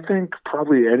mean, I think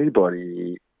probably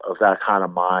anybody of that kind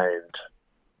of mind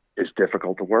is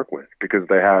difficult to work with because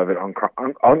they have an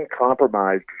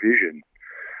uncompromised vision.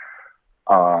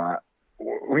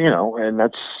 You know, and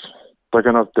they're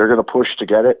gonna push to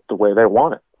get it the way they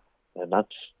want it, and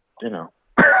that's, you know,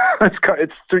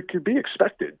 it could be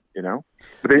expected, you know.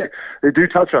 But they do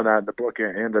touch on that in the book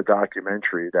and the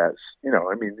documentary. That's, you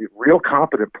know, I mean, the real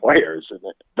competent players and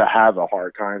that have a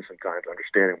hard time sometimes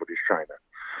understanding what he's trying to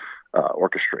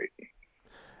orchestrate.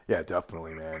 Yeah,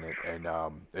 definitely, man. And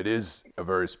it is a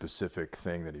very specific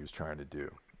thing that he was trying to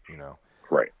do, you know.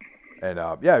 Right. And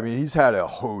yeah, I mean, he's had a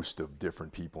host of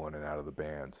different people in and out of the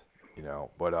band, you know.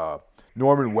 But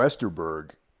Norman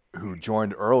Westerberg, who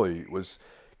joined early,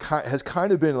 has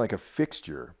kind of been like a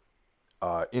fixture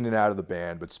in and out of the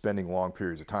band, but spending long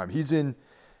periods of time. He's in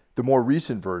the more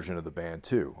recent version of the band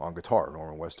too, on guitar.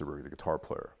 Norman Westerberg, the guitar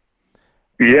player.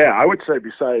 Yeah, I would say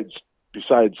besides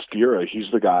Gira,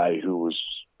 he's the guy who was.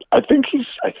 I think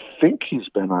he's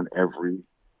been on every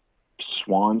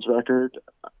Swans record.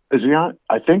 Is he on?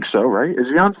 I think so, right? Is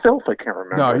he on Filth? I can't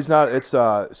remember. No, he's not. It's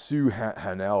Sue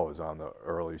Hanel is on the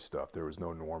early stuff. There was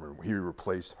no Norman. He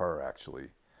replaced her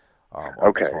actually. On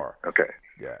guitar. Okay.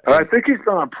 Yeah. I think he's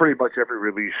done on pretty much every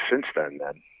release since then.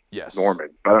 Yes. Norman,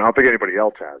 but I don't think anybody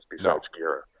else has besides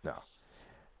Gira.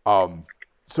 No.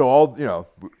 So all, you know,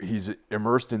 he's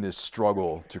immersed in this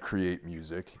struggle to create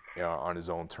music on his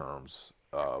own terms,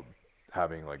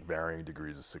 having like varying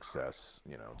degrees of success.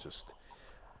 You know, just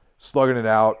slugging it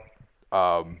out.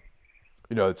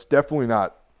 You know, it's definitely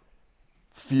not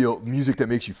music that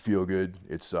makes you feel good.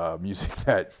 It's music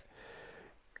that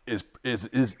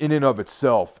is in and of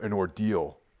itself an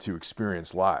ordeal to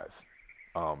experience live.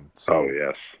 So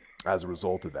yes. As a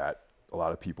result of that, a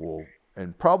lot of people,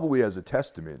 and probably as a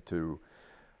testament to,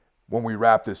 when we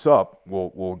wrap this up,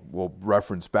 we'll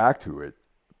reference back to it.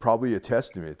 Probably a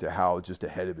testament to how just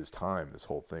ahead of his time this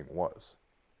whole thing was.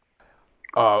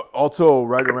 Also,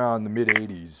 right around the mid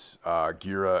 '80s,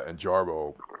 Gira and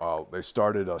Jarbo, they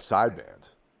started a side band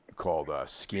called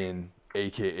Skin,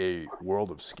 aka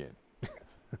World of Skin.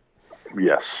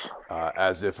 Yes.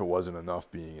 As if it wasn't enough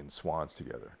being in Swans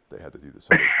together, they had to do this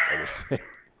other thing.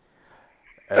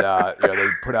 And they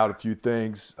put out a few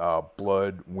things: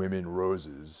 Blood, Women,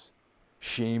 Roses,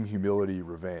 Shame, Humility,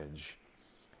 Revenge,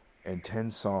 and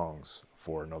 10 Songs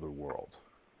for Another World.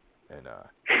 And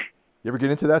you ever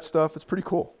get into that stuff? It's pretty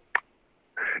cool.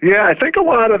 Yeah, I think a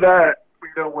lot of that,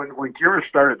 you know, when Gira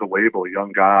started the label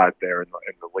Young God there in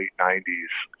the late 90s,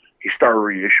 he started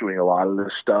reissuing a lot of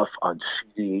this stuff on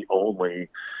CD only.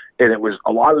 And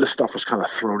a lot of this stuff was kind of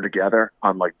thrown together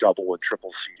on like double and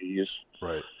triple CDs.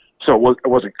 Right. So it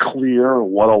wasn't clear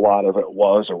what a lot of it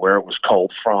was or where it was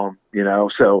culled from, you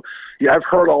know? So yeah, I've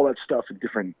heard all that stuff in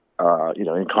different, you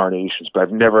know, incarnations, but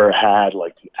I've never had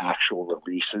like the actual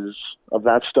releases of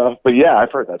that stuff. But yeah,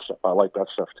 I've heard that stuff. I like that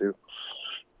stuff too.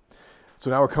 So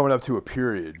now we're coming up to a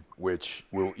period which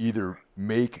will either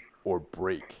make or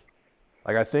break.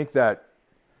 Like, I think that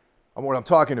what I'm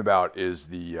talking about is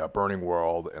the Burning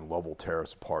World and Love Will Tear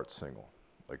Us Apart single.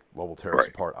 Like, Love Will Tear Us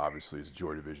Apart obviously is a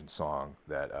Joy Division song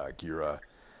that Gira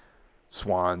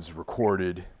Swans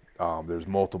recorded. There's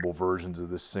multiple versions of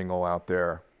this single out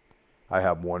there. I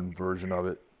have one version of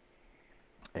it,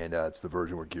 and it's the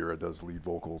version where Gira does lead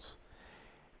vocals.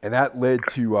 And that led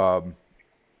to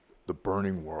The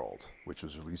Burning World, which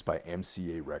was released by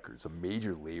MCA Records, a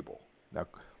major label. Now,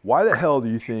 why the hell do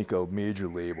you think a major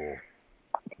label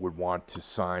would want to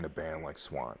sign a band like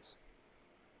Swans?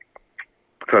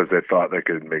 Because they thought they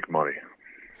could make money.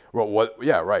 Well, what?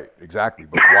 Yeah, right, exactly.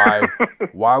 But why?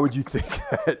 Why would you think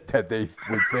that they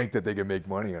would think that they could make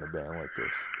money on a band like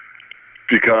this?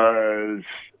 Because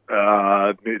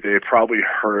they probably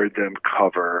heard them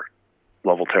cover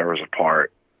Love Will Tear Us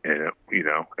Apart, and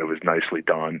it was nicely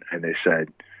done. And they said,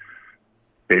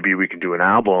 maybe we can do an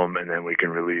album and then we can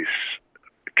release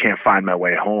Can't Find My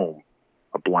Way Home,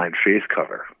 a Blind Faith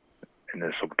cover. And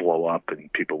this will blow up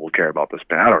and people will care about this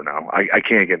band. I don't know. I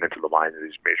can't get into the mind of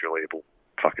these major label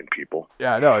fucking people.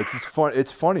 Yeah, no, it's just fun.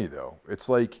 It's funny though. It's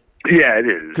like, yeah, it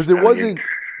is. Because it wasn't,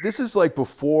 this is like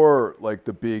before like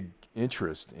the big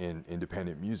interest in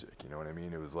independent music. You know what I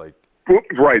mean? It was like,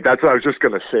 right. That's what I was just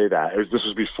going to say. That this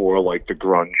was before like the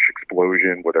grunge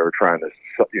explosion where they were trying to,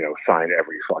 sign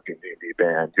every fucking indie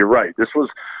band. You're right. This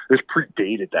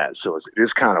predated that. So it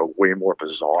is kind of way more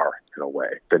bizarre in a way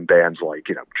than bands like,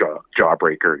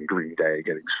 Jawbreaker and Green Day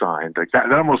getting signed. Like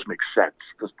that almost makes sense.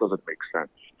 This doesn't make sense.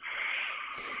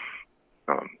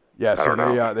 Yeah. So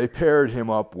they paired him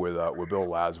up with Bill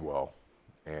Laswell,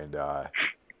 and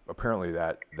apparently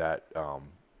that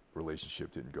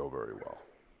relationship didn't go very well.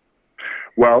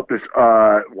 Well, this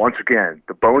once again,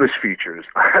 the bonus features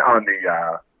on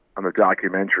the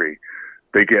documentary,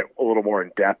 they get a little more in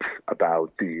depth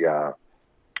about the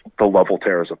Love Will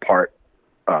Tear Us Apart,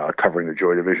 covering the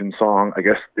Joy Division song. I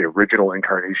guess the original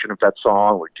incarnation of that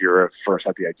song, where Gira first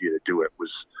had the idea to do it, was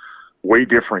way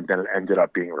different than it ended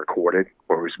up being recorded,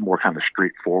 where it was more kind of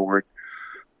straightforward.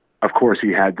 Of course,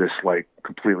 he had this like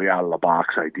completely out of the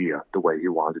box idea, the way he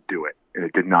wanted to do it, and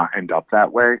it did not end up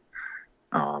that way.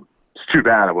 It's too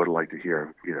bad. I would like to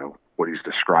hear, what he's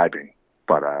describing.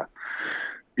 But,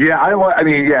 this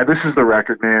is the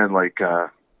record, man. Like,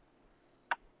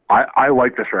 I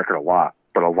like this record a lot,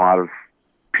 but a lot of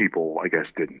people, I guess,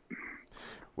 didn't.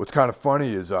 What's kind of funny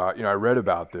is, I read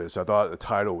about this. I thought the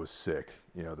title was sick,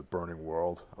 The Burning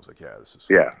World. I was like, yeah, this is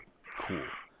cool.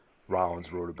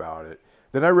 Rollins wrote about it.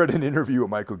 Then I read an interview with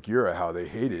Michael Gira, how they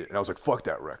hate it. And I was like, fuck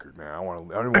that record, man. I don't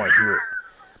even want to hear it.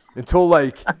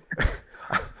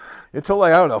 Until I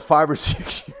don't know, 5 or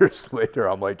 6 years later,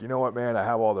 I'm like, you know what, man? I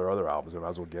have all their other albums. I might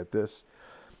as well get this.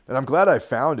 And I'm glad I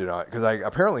found it because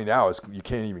apparently now you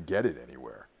can't even get it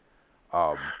anywhere.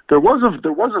 There was a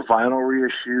vinyl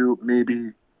reissue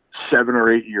maybe 7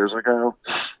 or 8 years ago.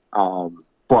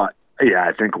 But yeah,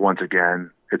 I think once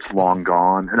again it's long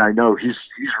gone. And I know he's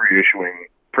reissuing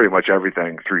pretty much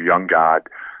everything through Young God.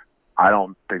 I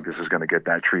don't think this is going to get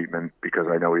that treatment because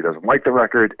I know he doesn't like the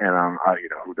record, and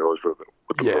who knows with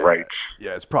the rights.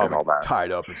 Yeah, it's probably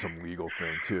tied up in some legal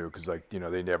thing too, because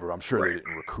they never. I'm sure they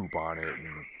didn't recoup on it,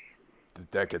 and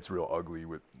that gets real ugly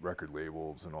with record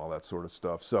labels and all that sort of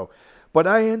stuff. So, but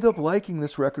I end up liking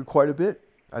this record quite a bit.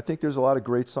 I think there's a lot of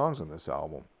great songs on this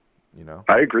album.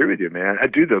 I agree with you, man. I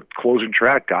do the closing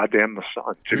track, "Goddamn the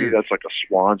Sun." To me, that's like a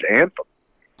Swan's anthem,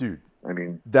 dude. I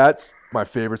mean, that's my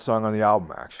favorite song on the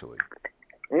album, actually.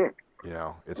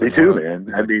 It's me too, man.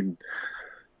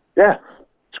 Yeah,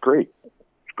 it's great.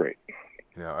 It's great.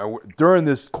 During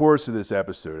this course of this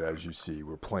episode, as you see,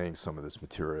 we're playing some of this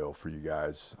material for you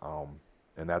guys,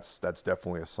 and that's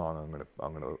definitely a song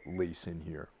I'm gonna lace in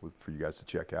here for you guys to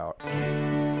check out.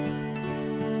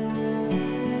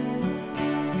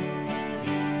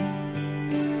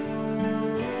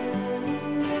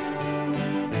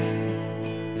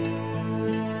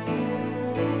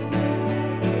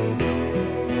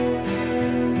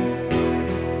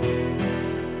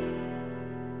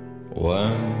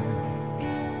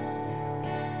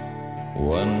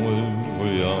 When we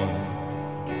were young,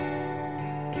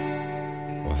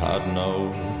 we had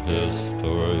no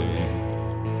history,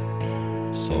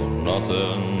 so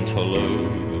nothing to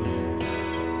lose.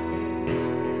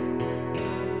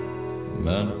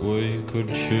 Meant we could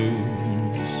choose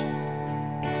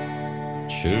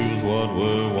what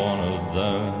we wanted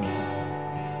then,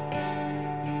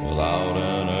 without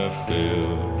any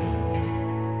fear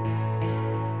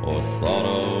or thought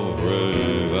of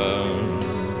revenge.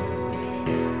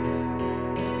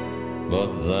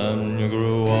 But then you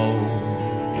grew old,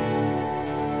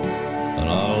 and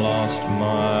I lost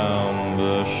my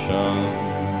ambition,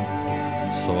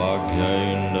 so I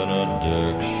gained an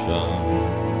addiction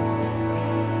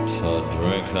to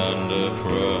drink and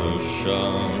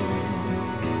depression.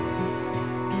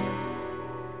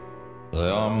 They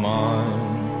are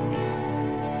mine,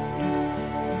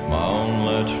 my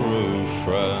only true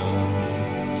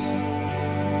friends,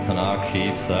 and I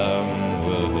keep them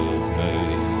with me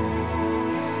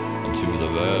to the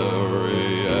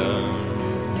very end.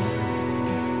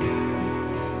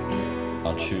 I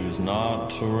choose not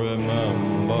to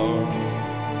remember,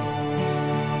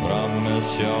 but I miss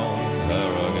your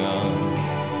arrogance,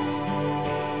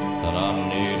 and I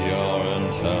need your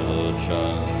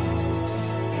intelligence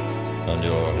and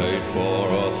your hate for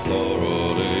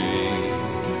authority.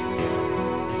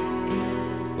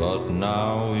 But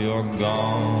now you're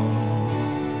gone,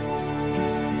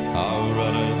 I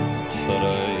read it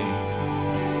today,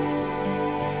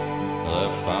 They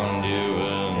found you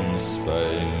in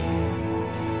Spain,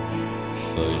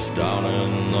 face down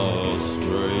in the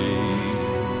street,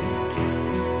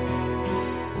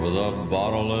 with a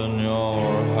bottle in your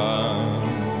hand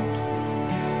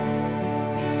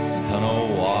and a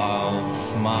wild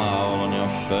smile on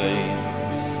your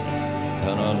face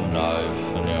and a knife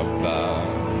in your back.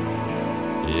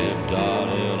 You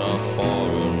died in a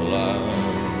foreign land,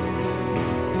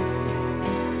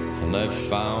 and they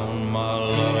found my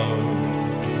letter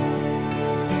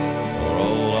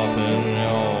rolled up in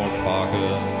your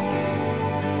pocket,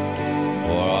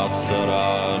 where I said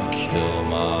I'd kill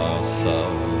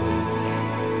myself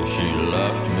if she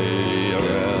left me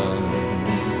again.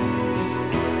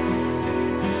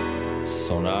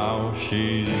 So now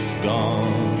she's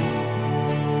gone,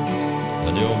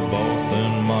 and you're both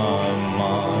in my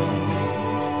mind.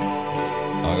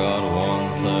 I got one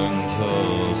thing to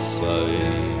say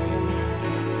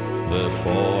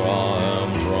before I am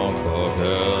drunk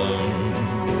again.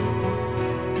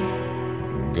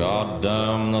 God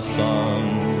damn the sun,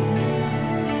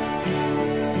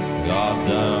 God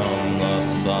damn the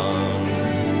sun,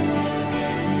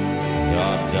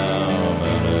 God damn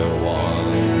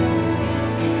anyone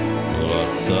that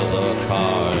says a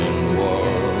kind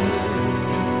word.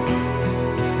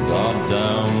 God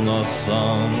damn the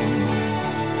sun,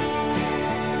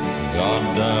 God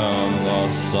damn the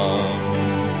sun,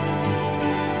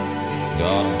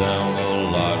 God damn the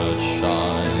light it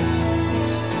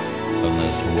shines, and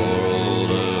this world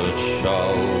it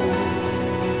shows.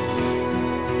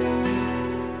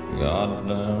 God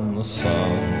damn the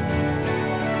sun.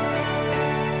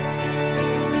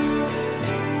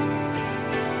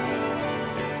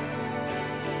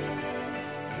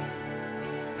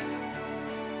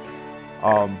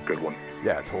 Good one.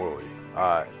 Yeah, totally.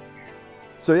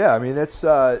 So yeah, I mean that's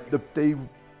they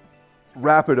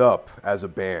wrap it up as a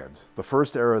band. The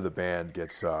first era of the band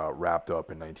gets wrapped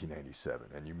up in 1997,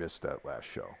 and you missed that last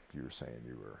show. You were saying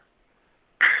you were.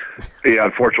 Yeah,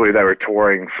 unfortunately, they were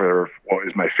touring for what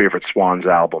is my favorite Swans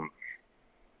album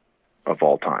of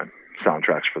all time,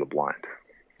 Soundtracks for the Blind.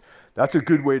 That's a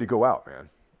good way to go out, man.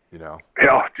 You know.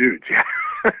 Oh, dude, yeah,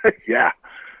 yeah.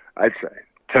 I'd say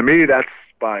to me that's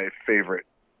my favorite.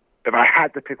 If I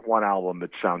had to pick one album,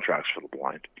 it's Soundtracks for the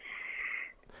Blind.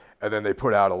 And then they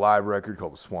put out a live record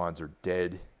called The Swans Are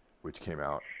Dead, which came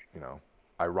out,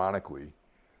 ironically,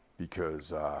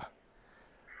 because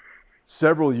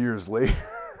several years later,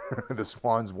 the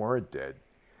Swans weren't dead.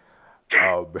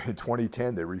 In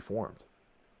 2010, they reformed.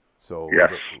 So,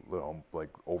 yes. like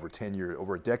over 10 years,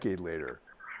 over a decade later,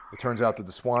 it turns out that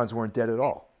the Swans weren't dead at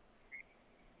all.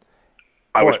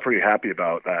 I was pretty happy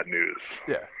about that news.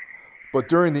 Yeah. But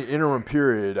during the interim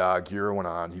period, Gira went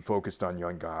on. He focused on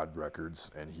Young God Records,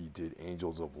 and he did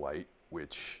Angels of Light,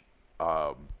 which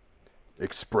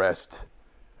expressed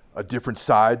a different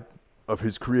side of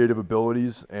his creative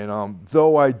abilities. And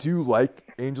though I do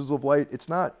like Angels of Light, it's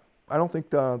not. I don't think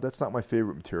that's not my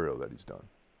favorite material that he's done.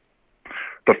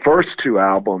 The first two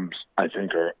albums, I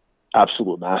think, are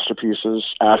absolute masterpieces.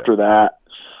 After that,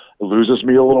 it loses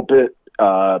me a little bit.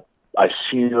 I've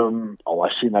seen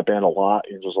that band a lot,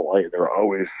 Angels of Light. They were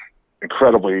always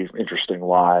incredibly interesting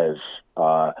live.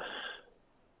 But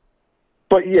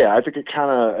yeah, I think it kind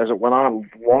of, as it went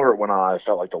on, longer it went on, I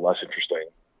felt like the less interesting,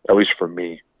 at least for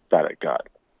me, that it got.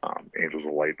 Angels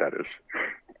of Light, that is.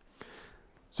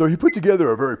 So he put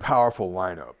together a very powerful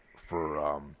lineup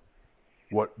for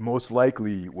what most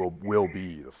likely will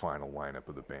be the final lineup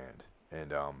of the band.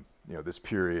 And, this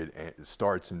period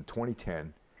starts in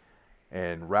 2010.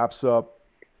 And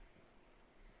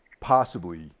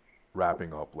possibly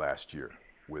wrapping up last year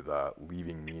with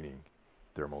Leaving Meaning,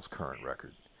 their most current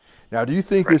record. Now, do you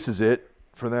think this is it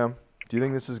for them? Do you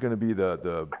think this is going to be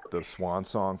the swan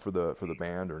song for the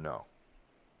band, or no?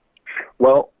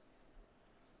 Well,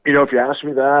 if you asked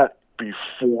me that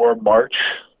before March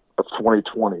of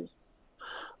 2020,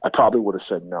 I probably would have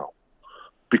said no.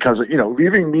 Because,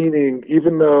 Leaving Meaning,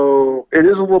 even though it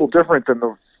is a little different than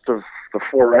the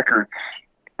four records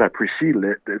that preceded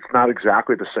it, it's not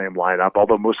exactly the same lineup,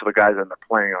 although most of the guys end up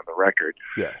playing on the record.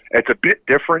 Yeah. It's a bit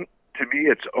different to me.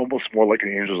 It's almost more like an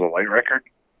Angels of Light record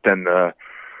than the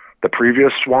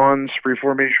previous Swans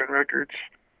Reformation records.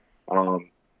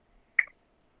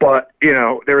 But, they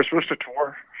were supposed to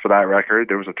tour for that record.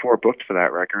 There was a tour booked for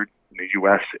that record in the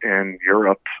U.S. and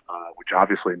Europe, which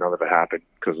obviously none of it happened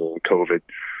because of COVID.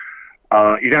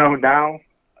 Now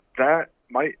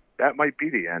that might be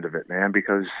the end of it, man,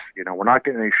 because, we're not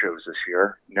getting any shows this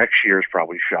year. Next year's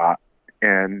probably shot.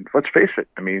 And let's face it,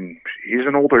 I mean, he's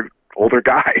an older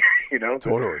guy,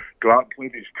 Totally. Go out and play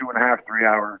these 2.5, 3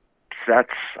 hour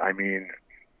sets. I mean,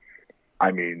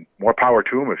 I mean, more power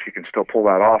to him if he can still pull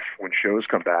that off when shows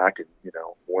come back, and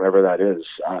whenever that is.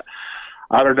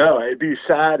 I don't know. It'd be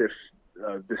sad if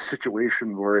the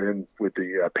situation we're in with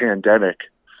the pandemic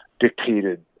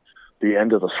dictated the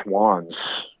end of the Swans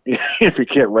if he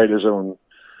can't write his own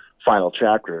final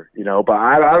chapter, But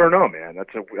I don't know, man.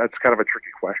 That's kind of a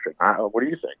tricky question. What do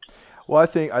you think? Well, I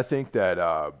think that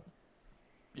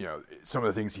some of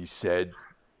the things he said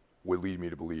would lead me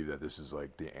to believe that this is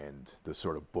like the end, the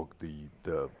sort of book, the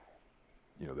that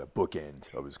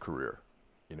bookend of his career.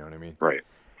 You know what I mean? Right.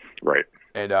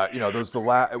 And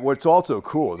what's also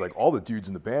cool is like all the dudes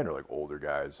in the band are like older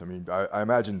guys. I mean, I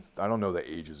imagine, I don't know the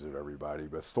ages of everybody,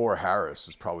 but Thor Harris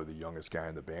is probably the youngest guy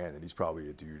in the band, and he's probably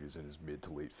a dude who's in his mid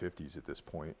to late 50s at this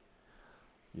point.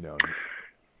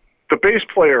 The bass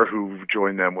player who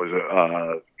joined them was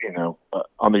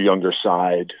on the younger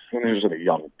side. And he wasn't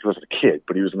a kid,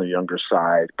 but he was on the younger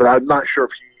side. But I'm not sure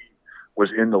if he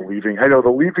was in the Leaving. I know the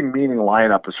Leaving Meaning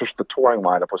lineup, especially the touring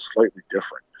lineup, was slightly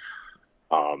different.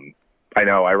 I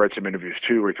know I read some interviews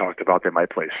too where he talked about they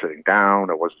might play sitting down.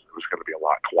 It was going to be a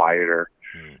lot quieter.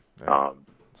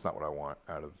 It's not what I want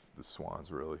out of the Swans,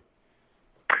 really.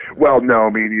 Well, no,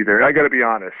 me neither. I got to be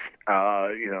honest.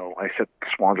 I said the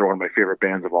Swans are one of my favorite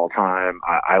bands of all time.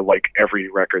 I like every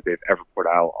record they've ever put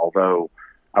out, although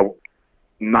I'm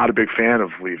not a big fan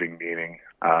of Leaving Meaning.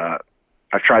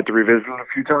 I've tried to revisit it a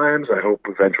few times. I hope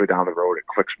eventually down the road it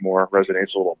clicks more,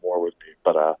 resonates a little more with me.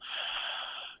 But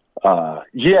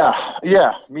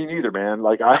yeah, me neither, man.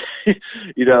 Like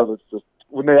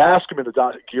when they asked him in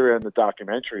the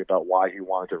documentary about why he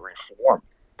wanted to reform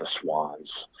the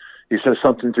Swans, he says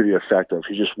something to the effect of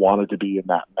he just wanted to be in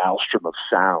that maelstrom of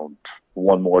sound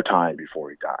one more time before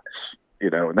he dies.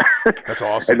 And that's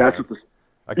awesome. And that's man. what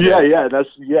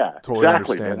totally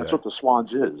exactly, man. That's what the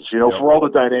Swans is. For all the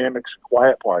dynamics and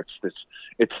quiet parts, it's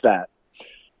the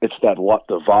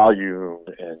volume,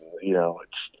 and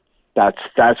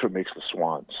that's what makes the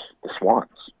Swans the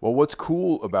Swans. Well, what's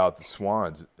cool about the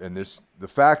Swans and the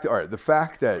fact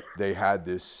that they had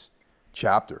this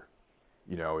chapter,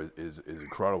 is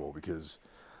incredible, because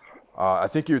I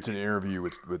think it's an interview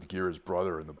with Gira's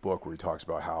brother in the book where he talks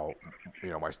about how,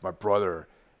 my brother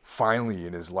finally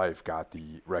in his life got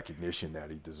the recognition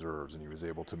that he deserves, and he was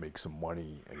able to make some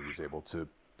money, and he was able to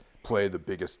play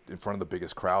in front of the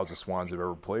biggest crowds the Swans have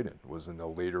ever played in. Was in the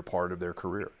later part of their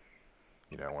career.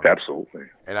 Absolutely.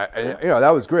 And that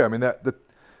was great. I mean,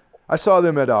 I saw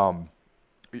them at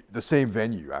the same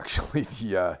venue, actually,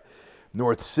 the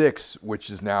North Six, which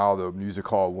is now the Music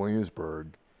Hall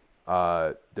Williamsburg.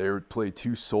 They would play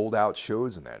 2 sold-out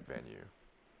shows in that venue,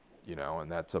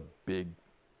 and that's a big,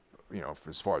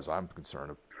 as far as I'm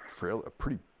concerned, a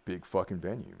pretty big fucking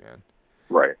venue, man.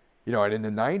 Right. And in the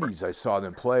 90s, I saw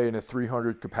them play in a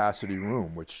 300 capacity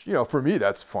room, which, for me,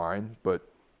 that's fine, but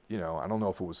I don't know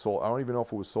if it was sold. I don't even know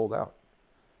if it was sold out.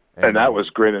 And that was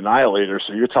Great Annihilator.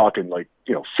 So you're talking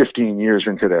 15 years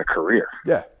into their career.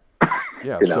 Yeah.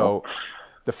 Yeah. So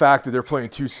the fact that they're playing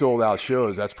 2 sold out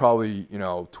shows, that's probably,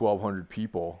 1,200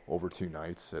 people over 2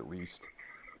 nights at least.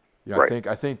 Right.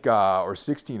 I think, or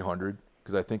 1,600,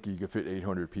 because I think you could fit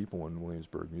 800 people in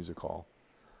Williamsburg Music Hall.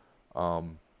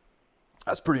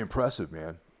 That's pretty impressive,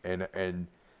 man. And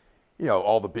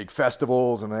all the big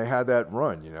festivals, and they had that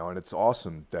run, and it's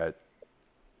awesome that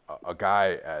a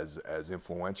guy as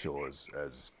influential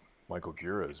as Michael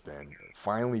Gira has been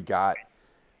finally got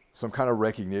some kind of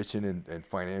recognition and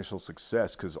financial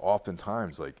success, because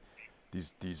oftentimes like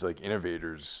these like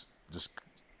innovators just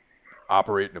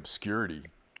operate in obscurity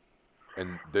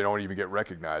and they don't even get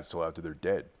recognized till after they're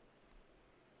dead.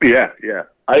 Yeah,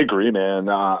 I agree, man.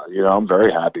 I'm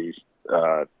very happy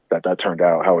that turned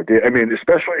out how it did. I mean,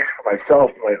 especially for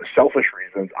myself, my selfish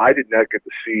reasons, I did not get to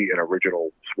see an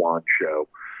original Swan show.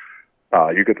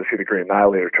 You get to see the Great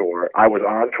Annihilator tour. I was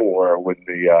on tour when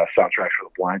the Soundtracks for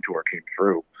the Blind tour came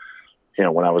through,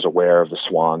 when I was aware of the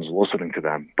Swans, listening to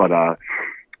them. But,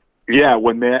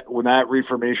 when that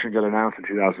reformation got announced in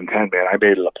 2010, man, I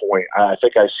made it a point. I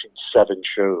think I've seen 7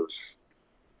 shows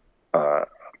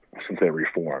since they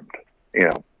reformed,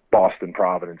 Boston,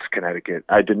 Providence, Connecticut.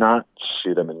 I did not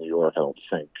see them in New York, I don't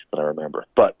think, but I remember.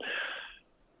 But,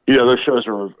 those shows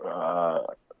were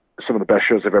some of the best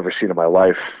shows I've ever seen in my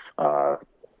life,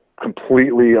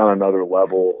 completely on another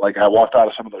level. Like, I walked out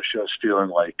of some of those shows feeling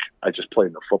like I just played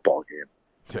in a football game.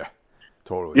 Yeah,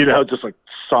 totally. Just like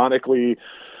sonically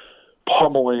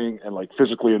pummeling and like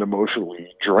physically and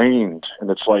emotionally drained. And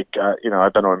it's like,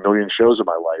 I've been on a million shows in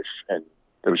my life, and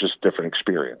it was just a different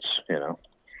experience,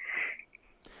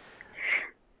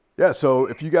 Yeah, so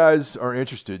if you guys are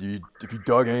interested, if you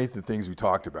dug any of the things we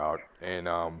talked about, and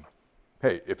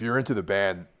hey, if you're into the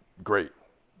band, great.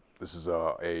 This is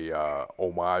a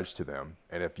homage to them.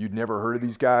 And if you'd never heard of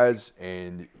these guys,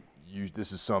 and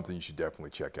this is something you should definitely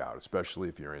check out, especially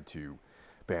if you're into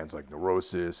bands like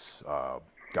Neurosis,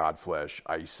 Godflesh,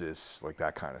 ISIS, like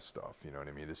that kind of stuff. You know what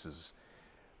I mean? This is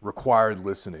required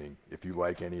listening if you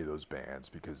like any of those bands,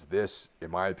 because this, in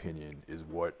my opinion, is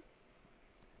what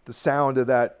the sound of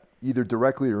that, either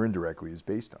directly or indirectly, is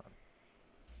based on.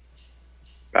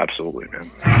 Absolutely, man.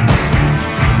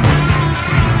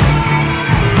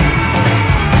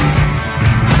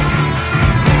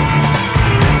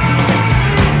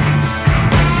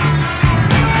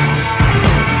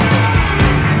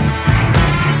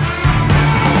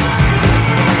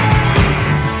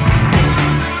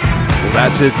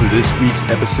 That's it for this week's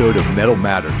episode of Metal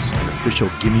Matters, an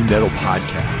official Gimme Metal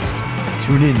podcast.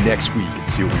 Tune in next week and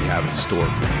see what we have in store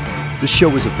for you. This show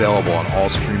is available on all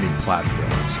streaming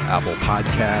platforms, Apple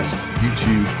Podcast,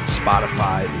 YouTube,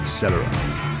 Spotify, etc.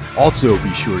 Also,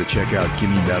 be sure to check out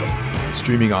Gimme Metal,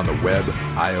 streaming on the web,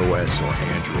 iOS, or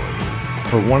Android.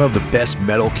 For one of the best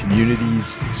metal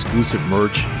communities, exclusive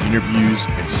merch, interviews,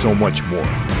 and so much more.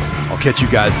 I'll catch you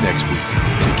guys next week.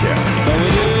 Take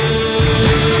care.